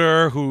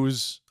reporter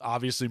who's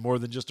obviously more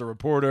than just a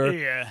reporter.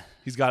 Yeah.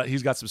 He's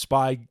got some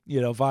spy,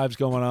 vibes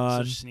going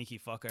on. Such a sneaky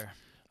fucker.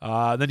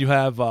 Then you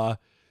have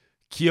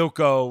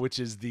Kyoko, which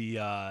is the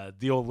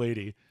old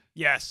lady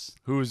Yes.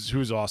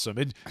 who's awesome.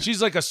 And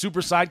she's like a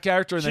super side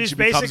character, and then She's she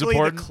becomes basically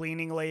important. the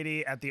cleaning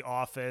lady at the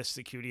office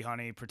the cutie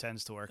honey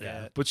pretends to work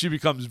at. But she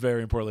becomes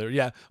very important later.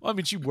 Yeah. Well, I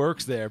mean, she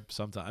works there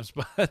sometimes,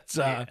 but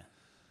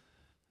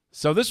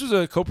so this was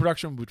a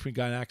co-production between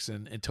Gainax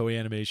and Toei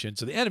Animation.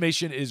 So the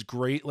animation is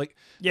great. Like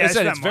I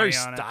said, it's very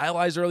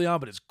stylized early on,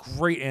 but it's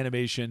great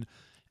animation.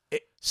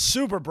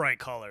 Super bright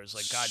colors,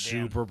 like goddamn.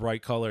 Super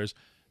bright colors.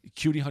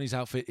 Cutie Honey's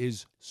outfit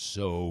is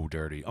so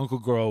dirty. Uncle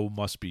Gro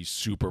must be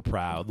super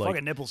proud. Like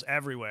fucking nipples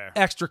everywhere.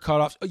 Extra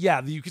cutoffs.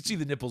 Yeah, you can see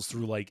the nipples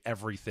through like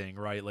everything,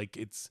 right? Like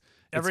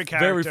every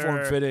very character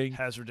form-fitting.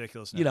 has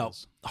ridiculous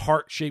nipples.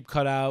 Heart-shaped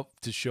cutout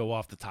to show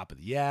off the top of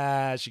the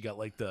ass. You got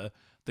like the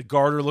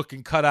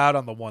garter-looking cutout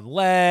on the one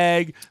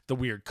leg, the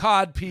weird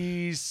cod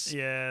piece.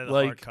 Yeah, the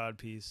hard cod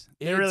piece.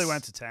 They really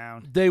went to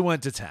town. They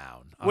went to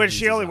town. Which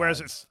she only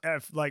wears it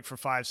like for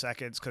 5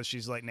 seconds because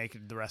she's like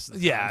naked the rest of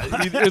the time.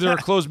 Yeah, either her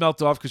clothes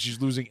melt off because she's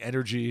losing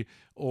energy,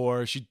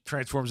 or she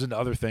transforms into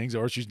other things,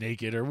 or she's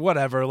naked, or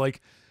whatever.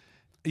 Like,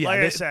 yeah,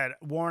 I said,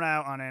 worn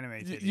out on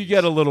anime titties. You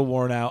get a little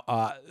worn out.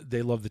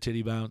 They love the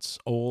titty bounce.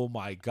 Oh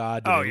my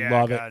god, they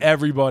love it.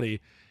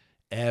 Everybody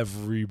has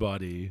some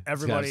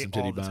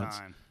titty all bounce.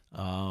 The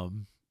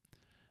time.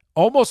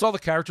 Almost all the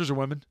characters are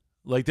women.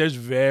 Like there's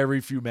very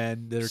few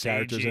men that are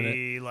characters in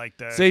it. Like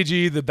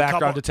Seiji, the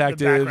background detectives,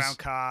 the background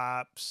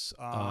cops,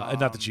 and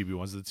not the chibi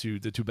ones. The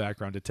two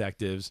background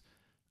detectives.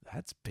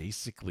 That's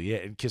basically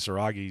it. And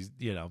Kisaragi's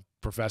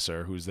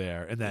professor who's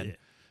there, and then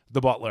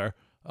the butler,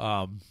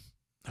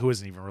 who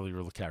isn't even really a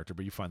real character,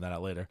 but you find that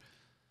out later.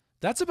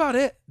 That's about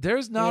it.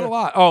 There's not a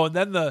lot. Oh, and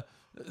then the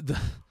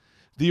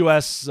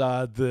U.S.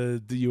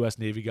 The U.S.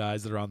 Navy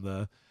guys that are on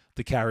the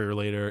carrier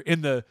later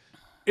in the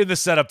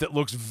setup that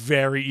looks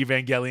very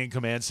Evangelion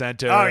Command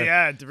Center. Oh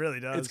yeah, it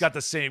really does. It's got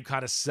the same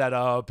kind of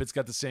setup. It's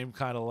got the same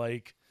kind of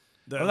like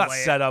not layout,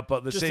 setup,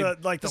 but the same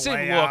the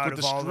same look with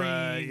the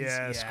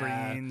screens,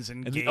 screens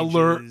and gauges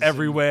alert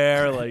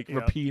everywhere, like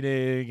yep.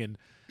 repeating, and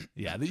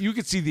you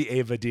could see the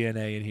Ava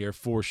DNA in here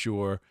for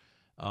sure.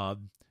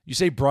 You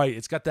say bright,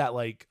 it's got that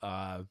like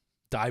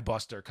Die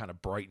Buster kind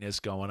of brightness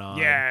going on.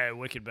 Yeah,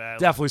 wicked bad.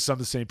 Definitely some of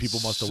the same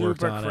people must have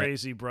worked on it. Super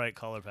crazy bright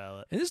color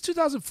palette. It is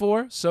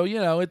 2004, so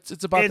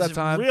it's about that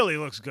time. It really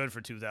looks good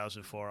for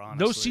 2004,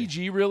 honestly. No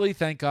CG really,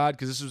 thank God,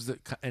 because this was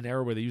an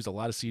era where they used a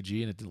lot of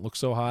CG and it didn't look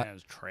so hot. Yeah, it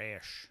was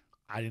trash.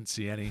 I didn't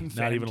see any,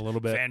 not even a little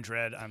bit. Fan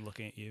Dread, I'm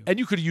looking at you. And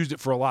you could have used it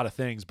for a lot of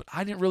things, but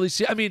I didn't really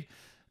see. I mean,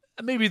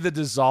 maybe the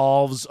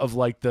dissolves of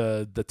like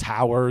the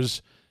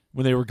towers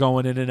when they were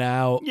going in and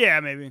out. Yeah,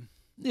 maybe.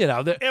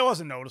 It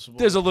wasn't noticeable.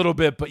 There's a little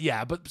bit, but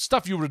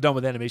stuff you would have done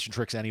with animation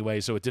tricks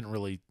anyway, so it didn't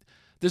really.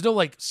 There's no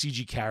like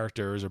CG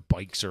characters or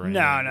bikes or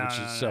anything.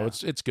 No.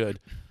 It's good.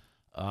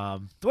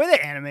 The way they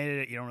animated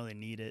it, you don't really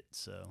need it.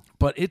 So,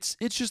 but it's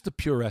just the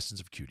pure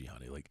essence of Cutie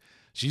Honey. Like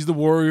she's the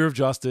warrior of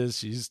justice.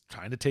 She's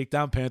trying to take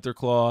down Panther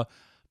Claw,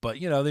 but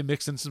they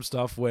mix in some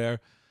stuff where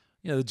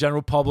the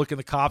general public and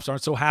the cops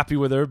aren't so happy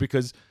with her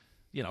because.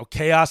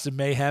 Chaos and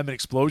mayhem and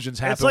explosions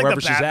happen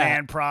wherever she's at. It's like the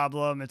Batman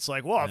problem. It's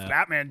like, well, if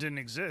Batman didn't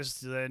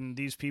exist, then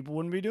these people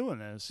wouldn't be doing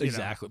this.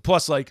 Exactly.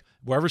 Plus, like,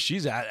 wherever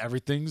she's at,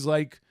 everything's,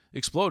 like,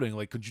 exploding.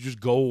 Like, could you just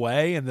go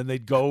away and then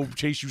they'd go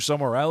chase you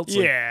somewhere else?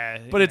 Like, yeah.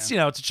 But it's,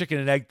 it's a chicken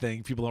and egg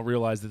thing. People don't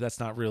realize that that's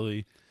not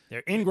really...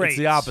 They're ingrates. It's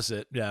the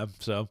opposite. Yeah.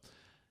 So,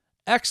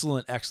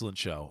 excellent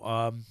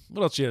show.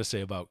 What else you had to say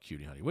about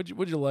Cutie Honey?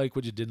 What'd you like?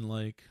 What you didn't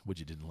like? What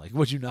you didn't like?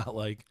 What you not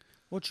like?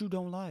 What you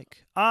don't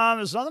like?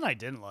 There's nothing I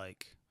didn't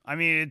like. I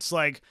mean, it's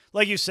like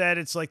you said,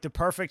 it's like the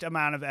perfect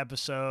amount of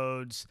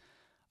episodes.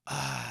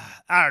 I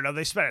don't know.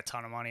 They spent a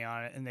ton of money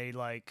on it, and they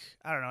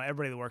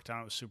everybody that worked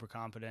on it was super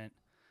competent.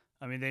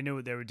 I mean, they knew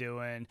what they were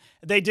doing.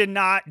 They did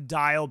not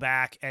dial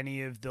back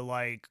any of the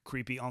like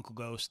creepy Uncle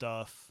Go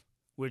stuff,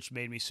 which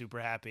made me super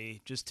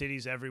happy. Just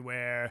titties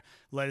everywhere,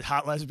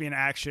 hot lesbian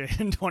action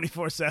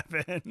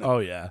 24/7. Oh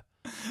yeah.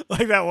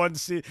 Like that one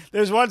scene.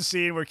 There's one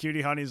scene where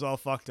Cutie Honey's all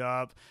fucked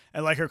up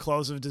and like her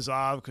clothes have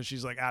dissolved because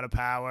she's like out of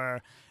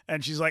power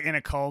and she's like in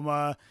a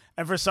coma.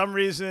 And for some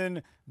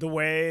reason, the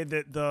way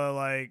that the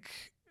like,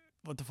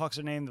 what the fuck's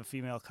her name? The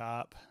female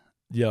cop.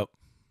 Yep.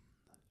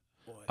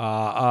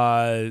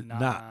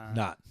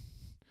 Not.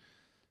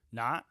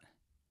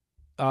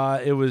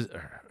 It was,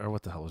 or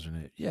what the hell was her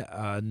name?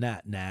 Yeah.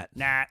 Nat,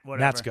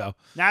 whatever. Natsuko.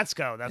 That's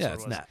what it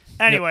was. Nat.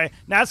 Anyway,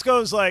 yep.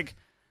 Natsuko's like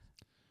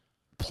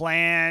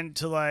plan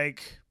to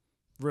like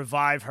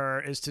revive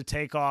her is to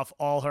take off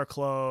all her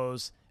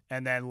clothes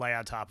and then lay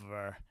on top of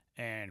her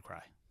and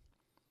cry.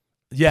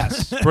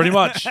 Yes, pretty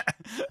much.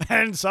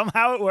 And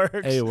somehow it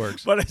works. It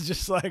works. But it's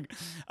just like,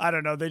 I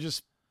don't know.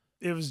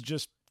 It was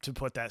just to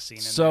put that scene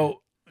in there.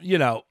 So,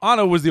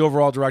 Anno was the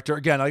overall director.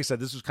 Again, like I said,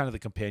 this was kind of the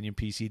companion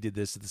piece. He did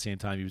this at the same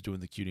time he was doing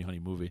the Cutie Honey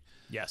movie.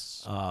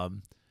 Yes.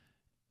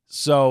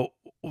 So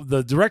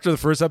the director of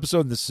the first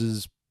episode, and this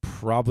is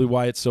probably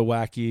why it's so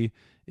wacky,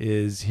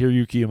 is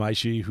Hiroyuki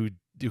Imaishi,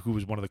 who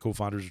was one of the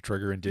co-founders of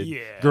Trigger and did Yeah.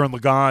 Gurren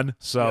Lagann.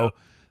 So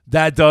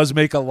that does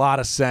make a lot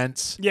of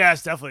sense. Yeah,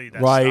 it's definitely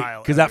that right?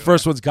 style. Because that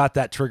first one's got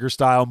that Trigger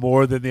style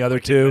more than the other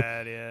two,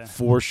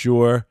 for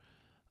sure.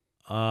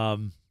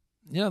 The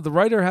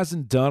writer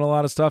hasn't done a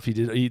lot of stuff.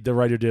 The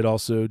writer did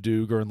also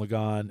do Gurren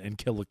Lagann and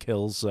Kill la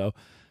Kill, so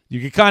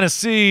you can kind of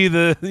see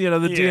the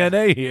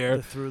DNA here,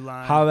 the through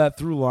line, how that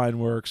through line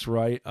works,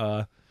 right?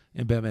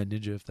 In Batman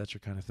Ninja, if that's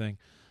your kind of thing.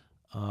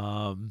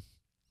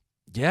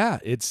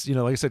 It's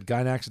like I said,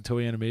 Gainax and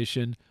Toei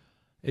Animation.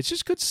 It's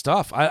just good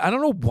stuff. I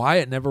don't know why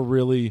it never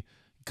really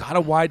got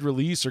a wide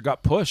release or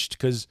got pushed,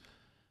 because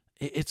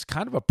it's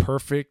kind of a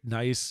perfect,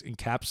 nice,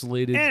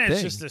 encapsulated and it's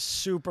thing. just a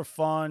super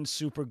fun,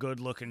 super good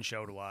looking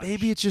show to watch.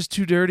 Maybe it's just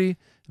too dirty.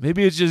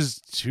 Maybe it's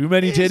just too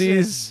many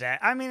titties.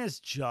 It's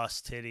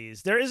just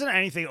titties. There isn't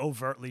anything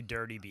overtly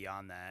dirty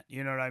beyond that.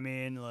 You know what I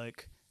mean?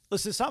 Like,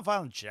 listen, it's not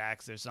Violent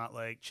Jacks. There's not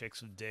like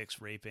chicks with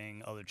dicks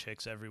raping other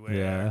chicks everywhere.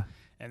 Yeah.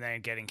 And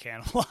then getting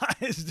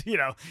cannibalized.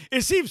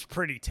 It seems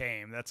pretty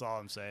tame. That's all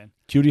I'm saying.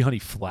 Cutie Honey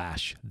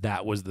Flash.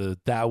 That was the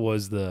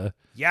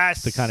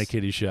yes, the kind of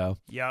kiddie show.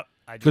 Yep.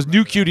 Because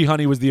New Cutie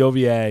Honey was the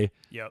OVA.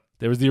 Yep.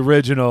 There was the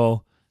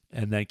original,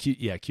 and then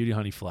Cutie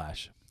Honey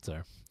Flash.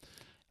 So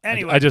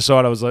anyway, I just saw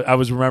it. I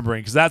was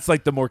remembering, because that's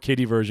like the more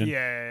kiddie version.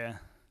 Yeah.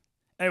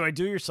 Anyway,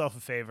 do yourself a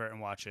favor and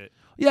watch it.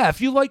 Yeah,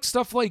 if you like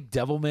stuff like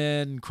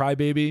Devilman,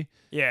 Crybaby,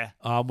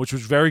 which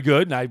was very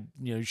good, and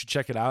you should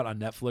check it out on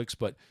Netflix.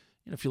 But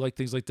if you like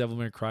things like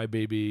Devilman,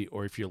 Crybaby,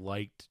 or if you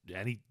liked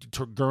any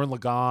Gurren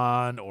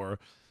Lagann or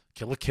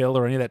Kill la Kill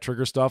or any of that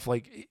Trigger stuff,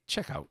 like,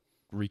 check out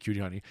Cutie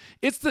Honey.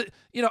 It's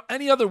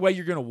any other way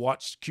you're gonna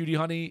watch Cutie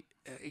Honey,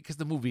 because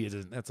the movie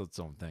that's its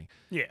own thing.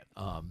 Yeah.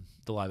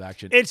 The live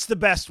action. It's the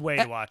best way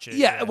to watch it.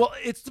 Yeah. Well,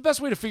 it's the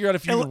best way to figure out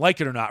if you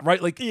like it or not,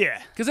 right? Like,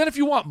 because then if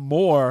you want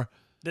more,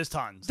 there's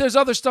tons. There's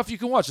other stuff you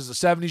can watch. There's a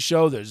 '70s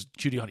show. There's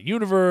Cutie Honey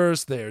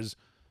Universe. There's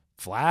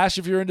Flash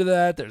if you're into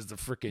that. There's the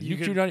freaking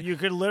Cutie Honey. You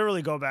could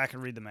literally go back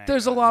and read the manga.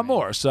 There's a lot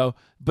more. So,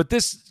 but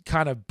this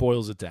kind of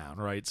boils it down,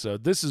 right? So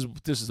this is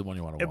the one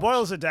you want to watch. It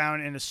boils it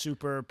down in a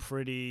super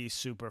pretty,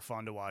 super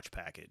fun to watch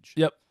package.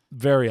 Yep.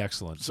 Very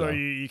excellent. So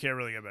you can't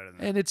really get better than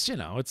that. And it's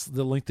it's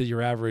the length of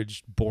your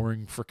average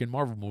boring freaking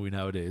Marvel movie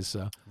nowadays.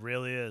 So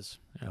really is.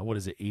 What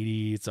is it?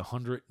 80? It's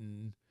 100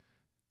 and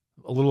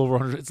a little over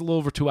 100. It's a little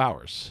over 2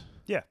 hours.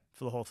 Yeah,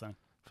 for the whole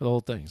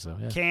thing. So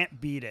yeah. Can't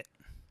beat it.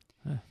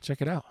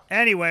 Check it out.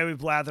 Anyway, we've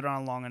blathered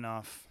on long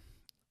enough.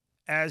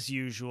 As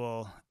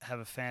usual, have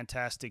a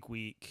fantastic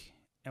week,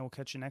 and we'll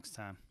catch you next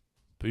time.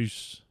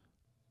 Peace.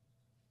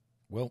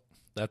 Well,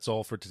 that's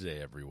all for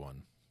today,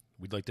 everyone.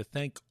 We'd like to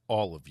thank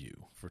all of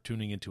you for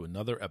tuning into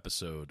another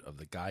episode of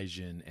the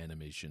Gaijin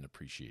Animation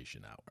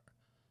Appreciation Hour.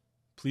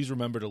 Please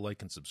remember to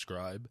like and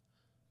subscribe,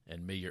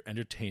 and may your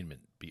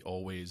entertainment be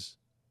always,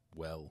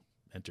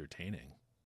 entertaining.